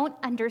 I don't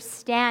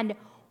understand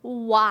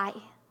why.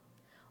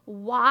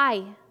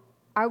 Why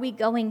are we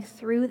going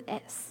through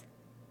this?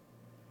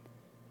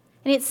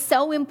 And it's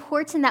so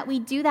important that we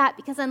do that,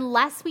 because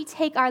unless we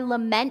take our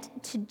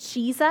lament to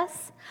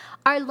Jesus,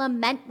 our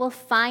lament will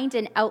find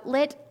an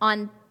outlet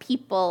on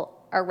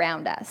people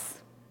around us.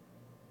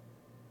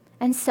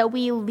 And so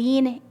we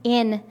lean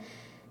in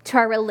to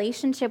our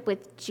relationship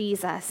with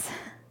Jesus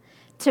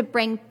to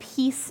bring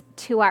peace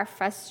to our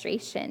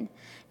frustration,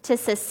 to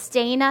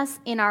sustain us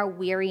in our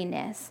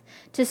weariness,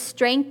 to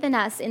strengthen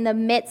us in the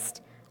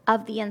midst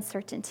of the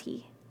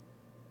uncertainty.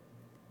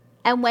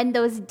 And when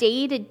those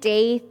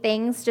day-to-day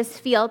things just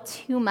feel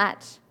too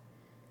much,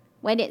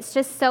 when it's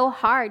just so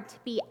hard to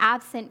be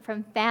absent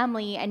from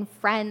family and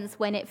friends,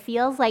 when it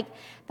feels like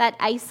that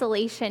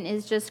isolation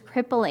is just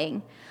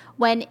crippling,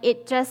 when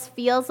it just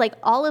feels like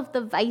all of the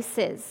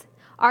vices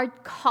are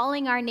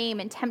calling our name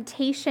and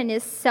temptation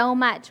is so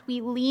much, we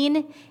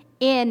lean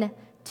in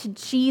to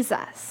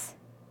Jesus.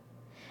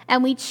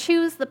 And we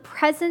choose the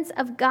presence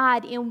of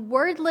God in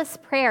wordless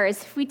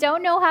prayers. If we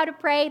don't know how to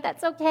pray,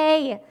 that's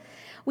okay.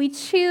 We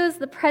choose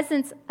the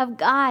presence of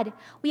God.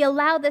 We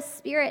allow the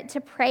Spirit to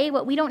pray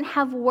what we don't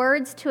have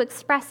words to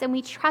express, and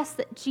we trust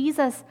that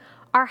Jesus,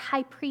 our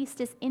high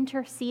priest, is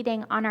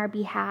interceding on our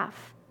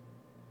behalf.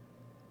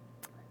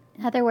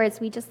 In other words,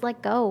 we just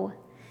let go.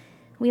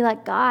 We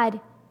let God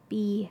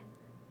be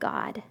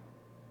God.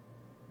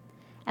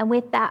 And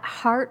with that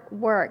heart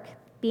work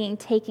being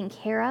taken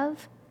care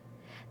of,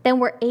 then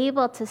we're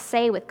able to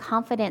say with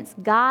confidence,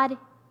 God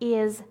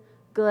is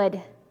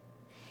good,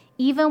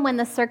 even when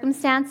the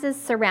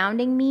circumstances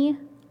surrounding me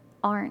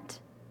aren't.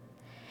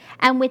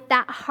 And with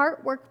that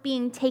heart work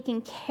being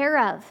taken care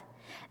of,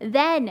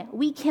 then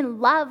we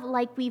can love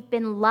like we've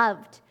been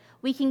loved.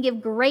 We can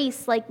give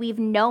grace like we've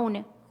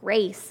known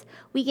grace.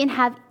 We can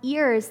have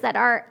ears that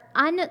are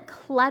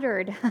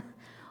uncluttered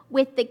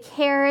with the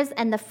cares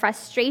and the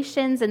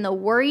frustrations and the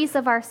worries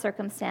of our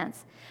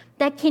circumstance,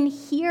 that can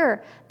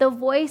hear the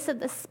voice of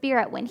the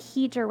Spirit when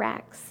he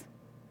directs.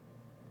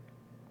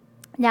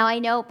 Now, I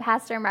know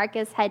Pastor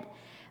Marcus had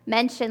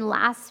mentioned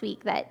last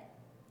week that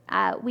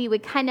we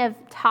would kind of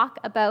talk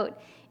about,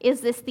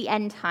 is this the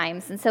end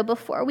times? And so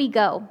before we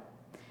go,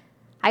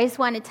 I just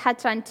want to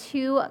touch on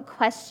two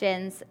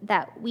questions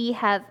that we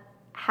have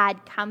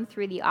had come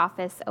through the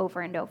office over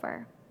and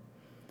over.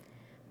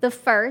 The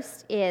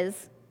first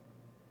is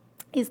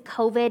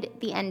COVID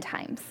the end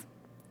times?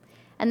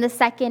 And the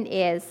second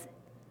is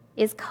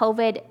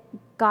COVID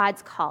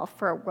God's call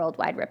for a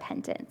worldwide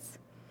repentance?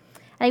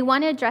 And I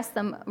want to address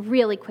them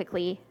really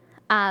quickly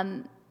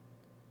as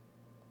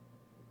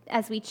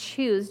we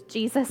choose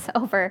Jesus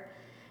over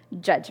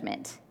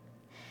judgment.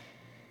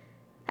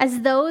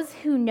 As those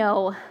who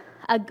know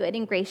a good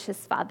and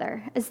gracious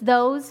Father, as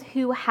those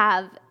who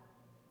have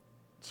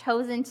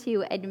chosen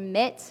to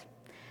admit,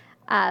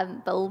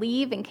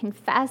 believe, and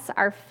confess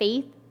our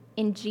faith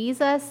in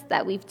Jesus,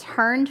 that we've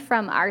turned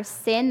from our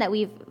sin, that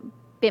we've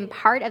been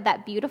part of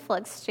that beautiful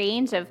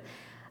exchange of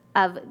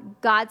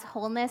God's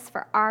wholeness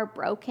for our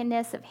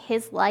brokenness, of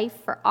his life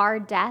for our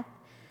death,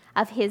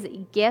 of his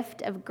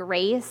gift of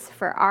grace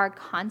for our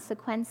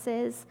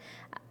consequences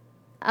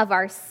of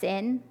our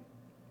sin.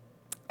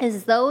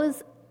 As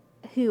those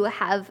who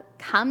have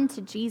come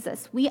to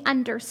Jesus, we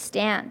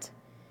understand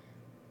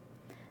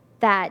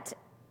that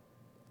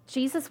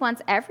Jesus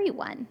wants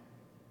everyone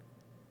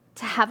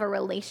to have a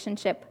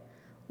relationship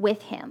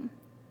with him.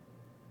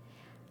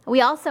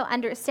 We also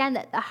understand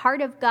that the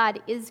heart of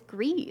God is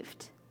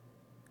grieved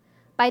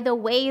by the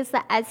ways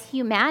that as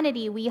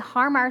humanity we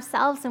harm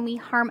ourselves and we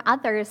harm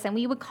others, and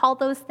we would call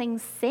those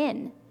things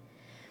sin.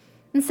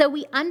 And so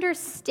we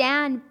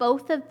understand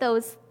both of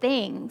those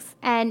things,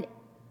 and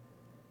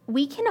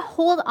we can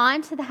hold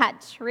on to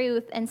that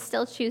truth and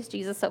still choose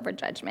Jesus over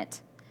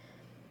judgment.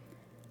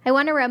 I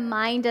want to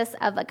remind us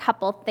of a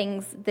couple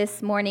things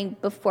this morning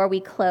before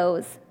we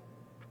close.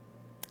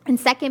 In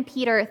 2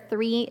 Peter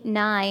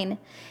 3:9,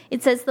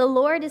 it says, "The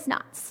Lord is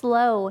not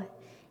slow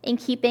in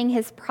keeping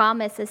his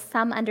promise, as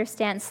some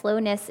understand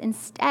slowness.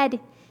 Instead,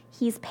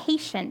 he's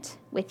patient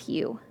with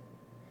you,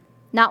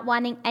 not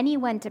wanting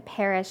anyone to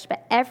perish,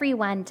 but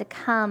everyone to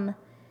come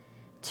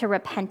to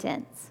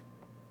repentance."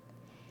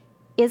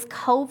 Is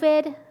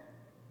COVID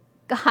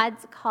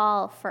God's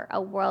call for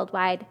a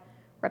worldwide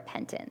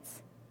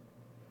repentance?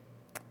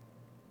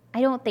 I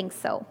don't think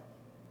so.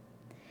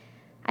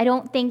 I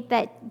don't think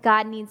that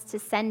God needs to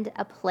send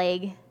a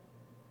plague,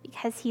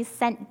 because he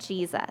sent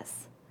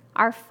Jesus,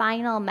 our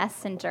final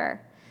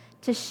messenger,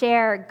 to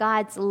share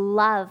God's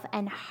love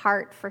and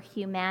heart for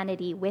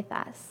humanity with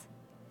us.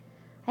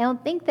 I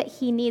don't think that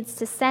he needs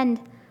to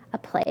send a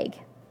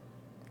plague.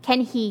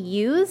 Can he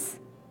use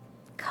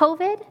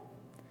COVID?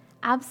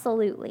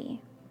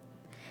 Absolutely.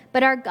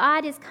 But our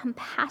God is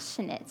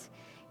compassionate.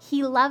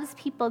 He loves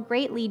people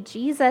greatly.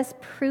 Jesus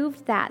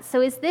proved that.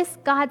 So is this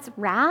God's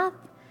wrath?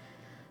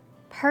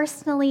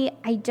 Personally,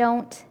 I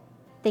don't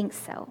think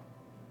so.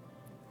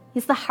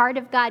 Is the heart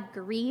of God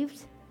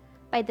grieved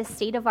by the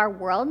state of our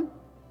world?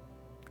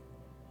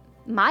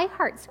 My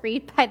heart's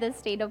grieved by the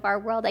state of our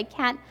world. I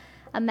can't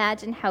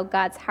imagine how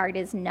God's heart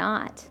is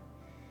not.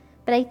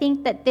 But I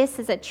think that this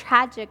is a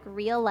tragic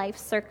real-life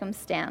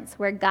circumstance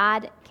where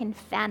God can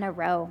fan a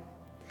row,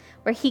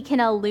 where he can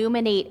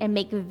illuminate and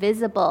make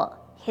visible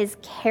his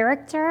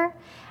character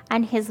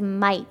and his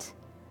might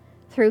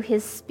through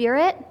his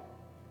Spirit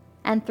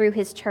and through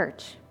his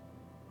church.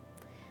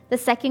 The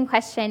second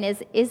question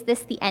is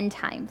this the end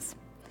times?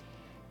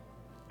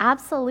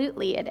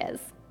 Absolutely it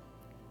is,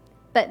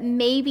 but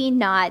maybe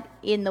not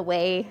in the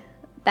way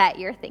that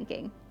you're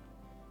thinking.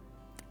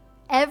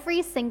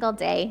 Every single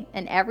day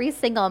and every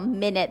single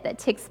minute that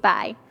ticks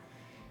by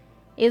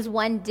is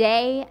one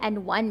day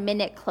and 1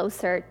 minute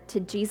closer to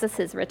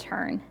Jesus'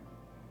 return,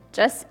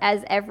 just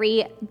as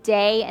every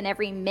day and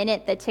every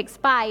minute that ticks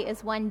by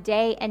is one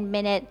day and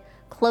minute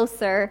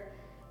closer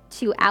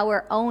to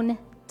our own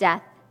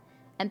death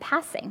and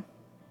passing.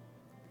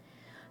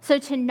 So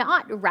to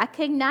not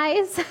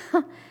recognize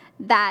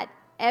that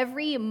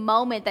every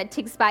moment that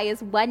ticks by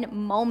is 1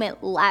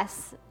 moment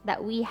less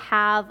that we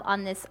have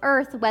on this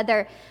earth,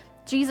 whether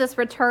Jesus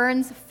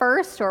returns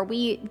first or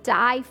we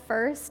die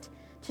first,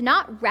 to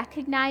not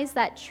recognize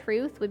that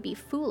truth would be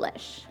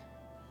foolish.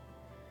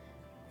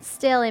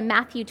 Still, in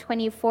Matthew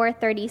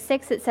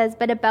 24:36, it says,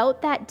 "But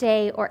about that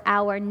day or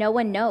hour no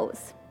one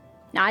knows,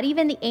 not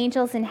even the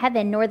angels in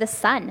heaven, nor the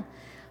Son,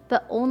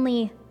 but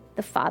only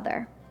the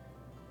Father."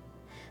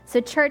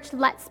 So church,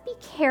 let's be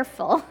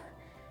careful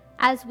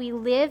as we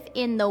live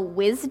in the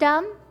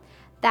wisdom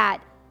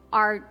that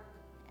our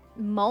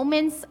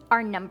moments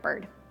are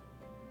numbered,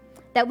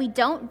 that we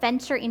don't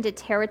venture into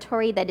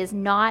territory that is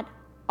not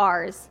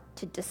ours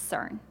to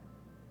discern,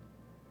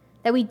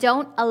 that we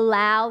don't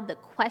allow the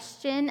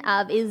question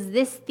of, is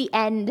this the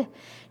end,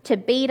 to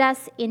bait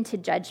us into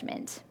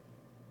judgment.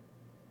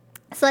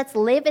 So let's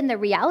live in the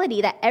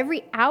reality that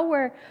every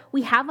hour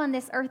we have on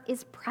this earth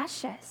is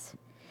precious.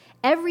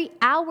 Every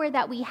hour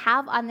that we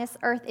have on this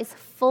earth is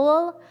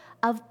full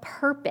of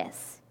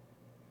purpose,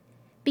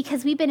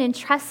 because we've been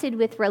entrusted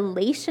with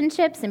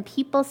relationships and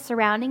people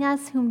surrounding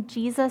us whom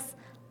Jesus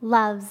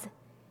loves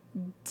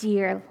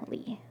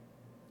dearly,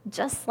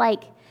 just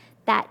like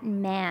that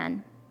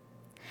man.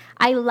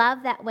 I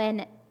love that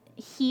when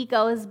he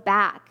goes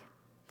back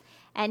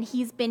and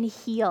he's been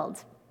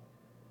healed,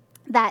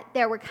 that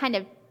there were kind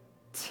of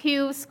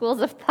two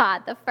schools of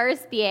thought. The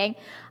first being,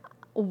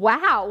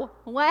 wow,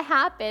 what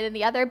happened? And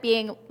the other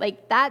being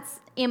like,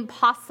 that's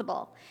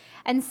impossible.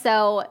 And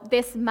so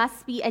this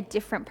must be a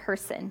different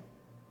person.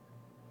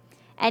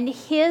 And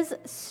his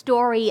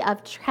story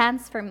of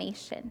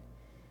transformation,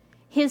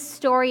 his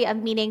story of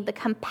meeting the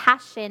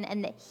compassion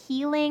and the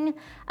healing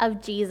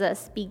of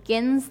Jesus,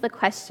 begins the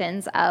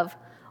questions of,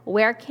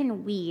 where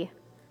can we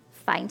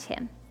find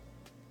him?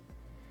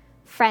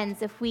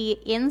 Friends, if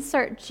we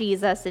insert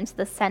Jesus into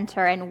the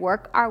center and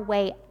work our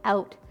way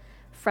out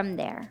from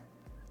there,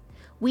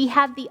 we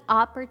have the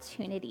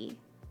opportunity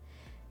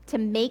to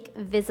make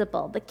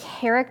visible the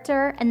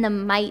character and the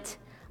might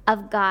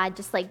of God,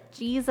 just like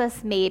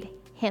Jesus made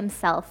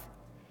himself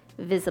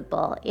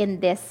visible in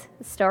this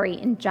story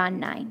in John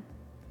 9.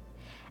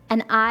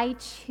 And I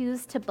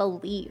choose to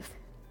believe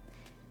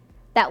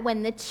that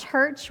when the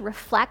church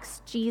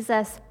reflects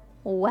Jesus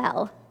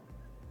well,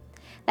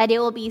 that it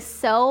will be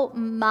so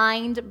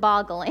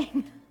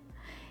mind-boggling,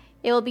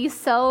 it will be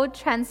so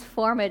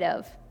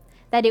transformative,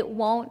 that it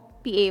won't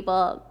be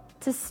able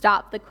to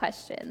stop the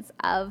questions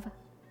of,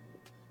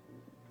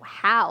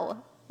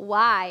 how,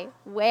 why,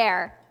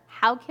 where,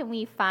 how can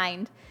we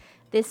find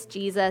this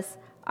Jesus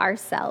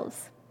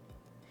ourselves?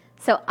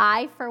 So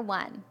I, for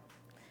one,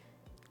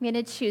 I'm going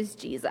to choose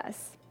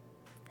Jesus.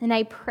 And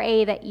I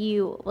pray that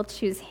you will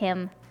choose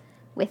him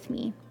with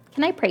me.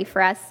 Can I pray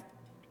for us?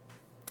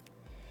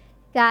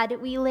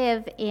 God, we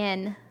live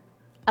in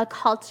a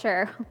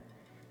culture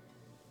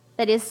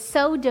that is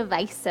so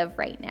divisive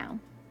right now.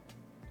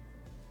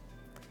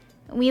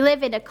 We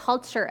live in a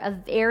culture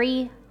of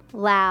very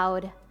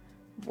loud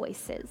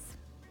voices.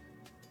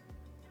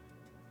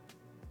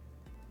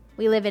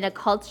 We live in a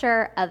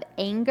culture of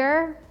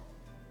anger.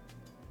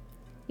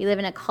 We live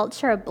in a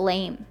culture of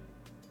blame.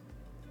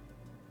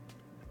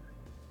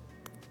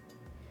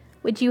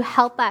 Would you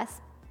help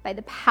us by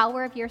the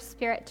power of your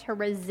Spirit to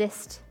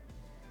resist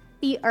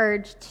the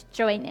urge to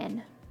join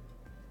in?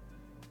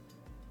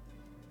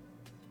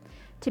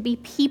 To be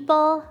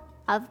people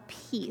of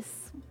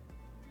peace.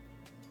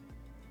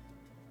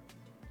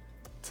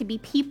 To be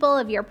people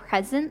of your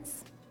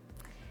presence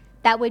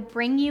that would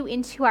bring you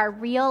into our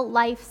real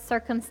life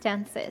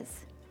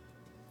circumstances.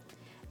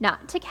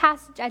 Not to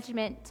cast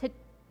judgment, to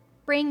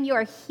bring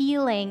your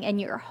healing and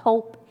your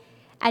hope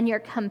and your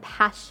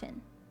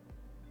compassion.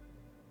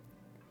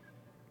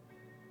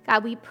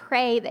 God, we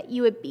pray that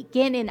you would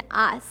begin in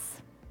us.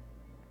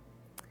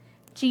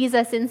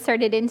 Jesus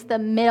inserted into the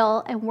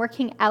middle and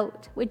working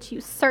out. Would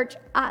you search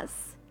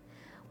us?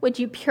 Would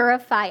you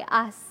purify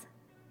us?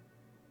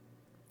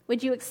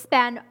 Would you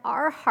expand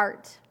our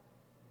heart?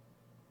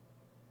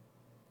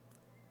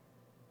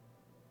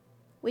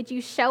 Would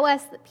you show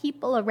us the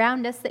people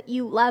around us that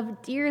you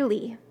love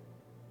dearly?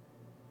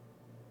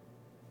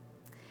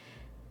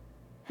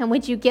 And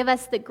would you give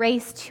us the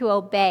grace to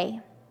obey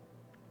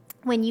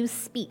when you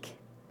speak?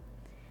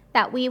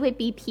 That we would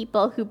be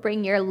people who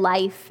bring your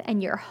life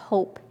and your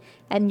hope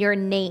and your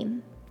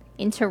name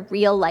into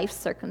real life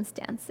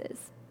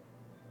circumstances.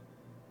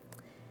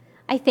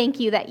 I thank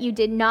you that you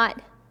did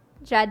not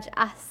judge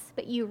us,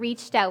 but you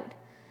reached out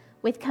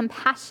with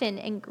compassion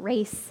and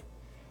grace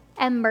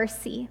and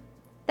mercy,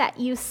 that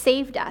you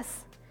saved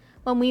us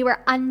when we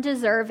were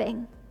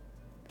undeserving.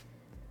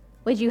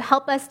 Would you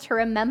help us to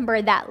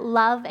remember that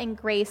love and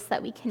grace,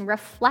 that we can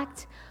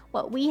reflect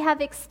what we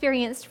have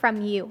experienced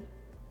from you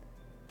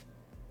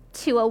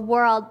to a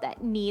world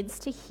that needs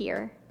to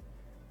hear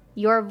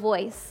your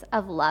voice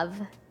of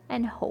love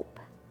and hope.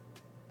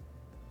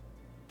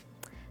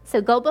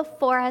 So go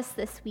before us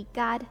this week,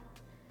 God.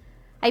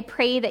 I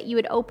pray that you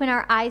would open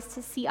our eyes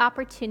to see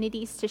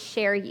opportunities to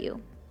share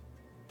you.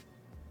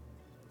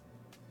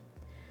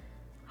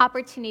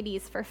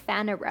 Opportunities for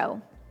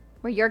Phaneroo,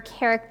 where your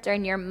character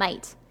and your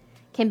might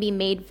can be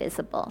made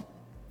visible.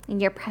 In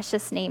your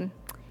precious name,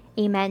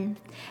 amen.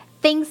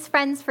 Thanks,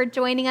 friends, for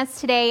joining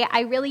us today.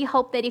 I really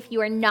hope that if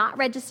you are not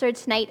registered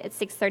tonight at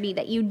 6:30,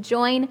 that you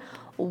join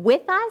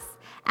with us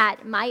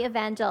at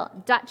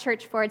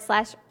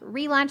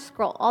myevangel.church/relaunch.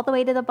 Scroll all the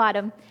way to the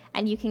bottom,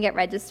 and you can get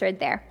registered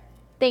there.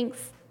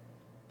 Thanks.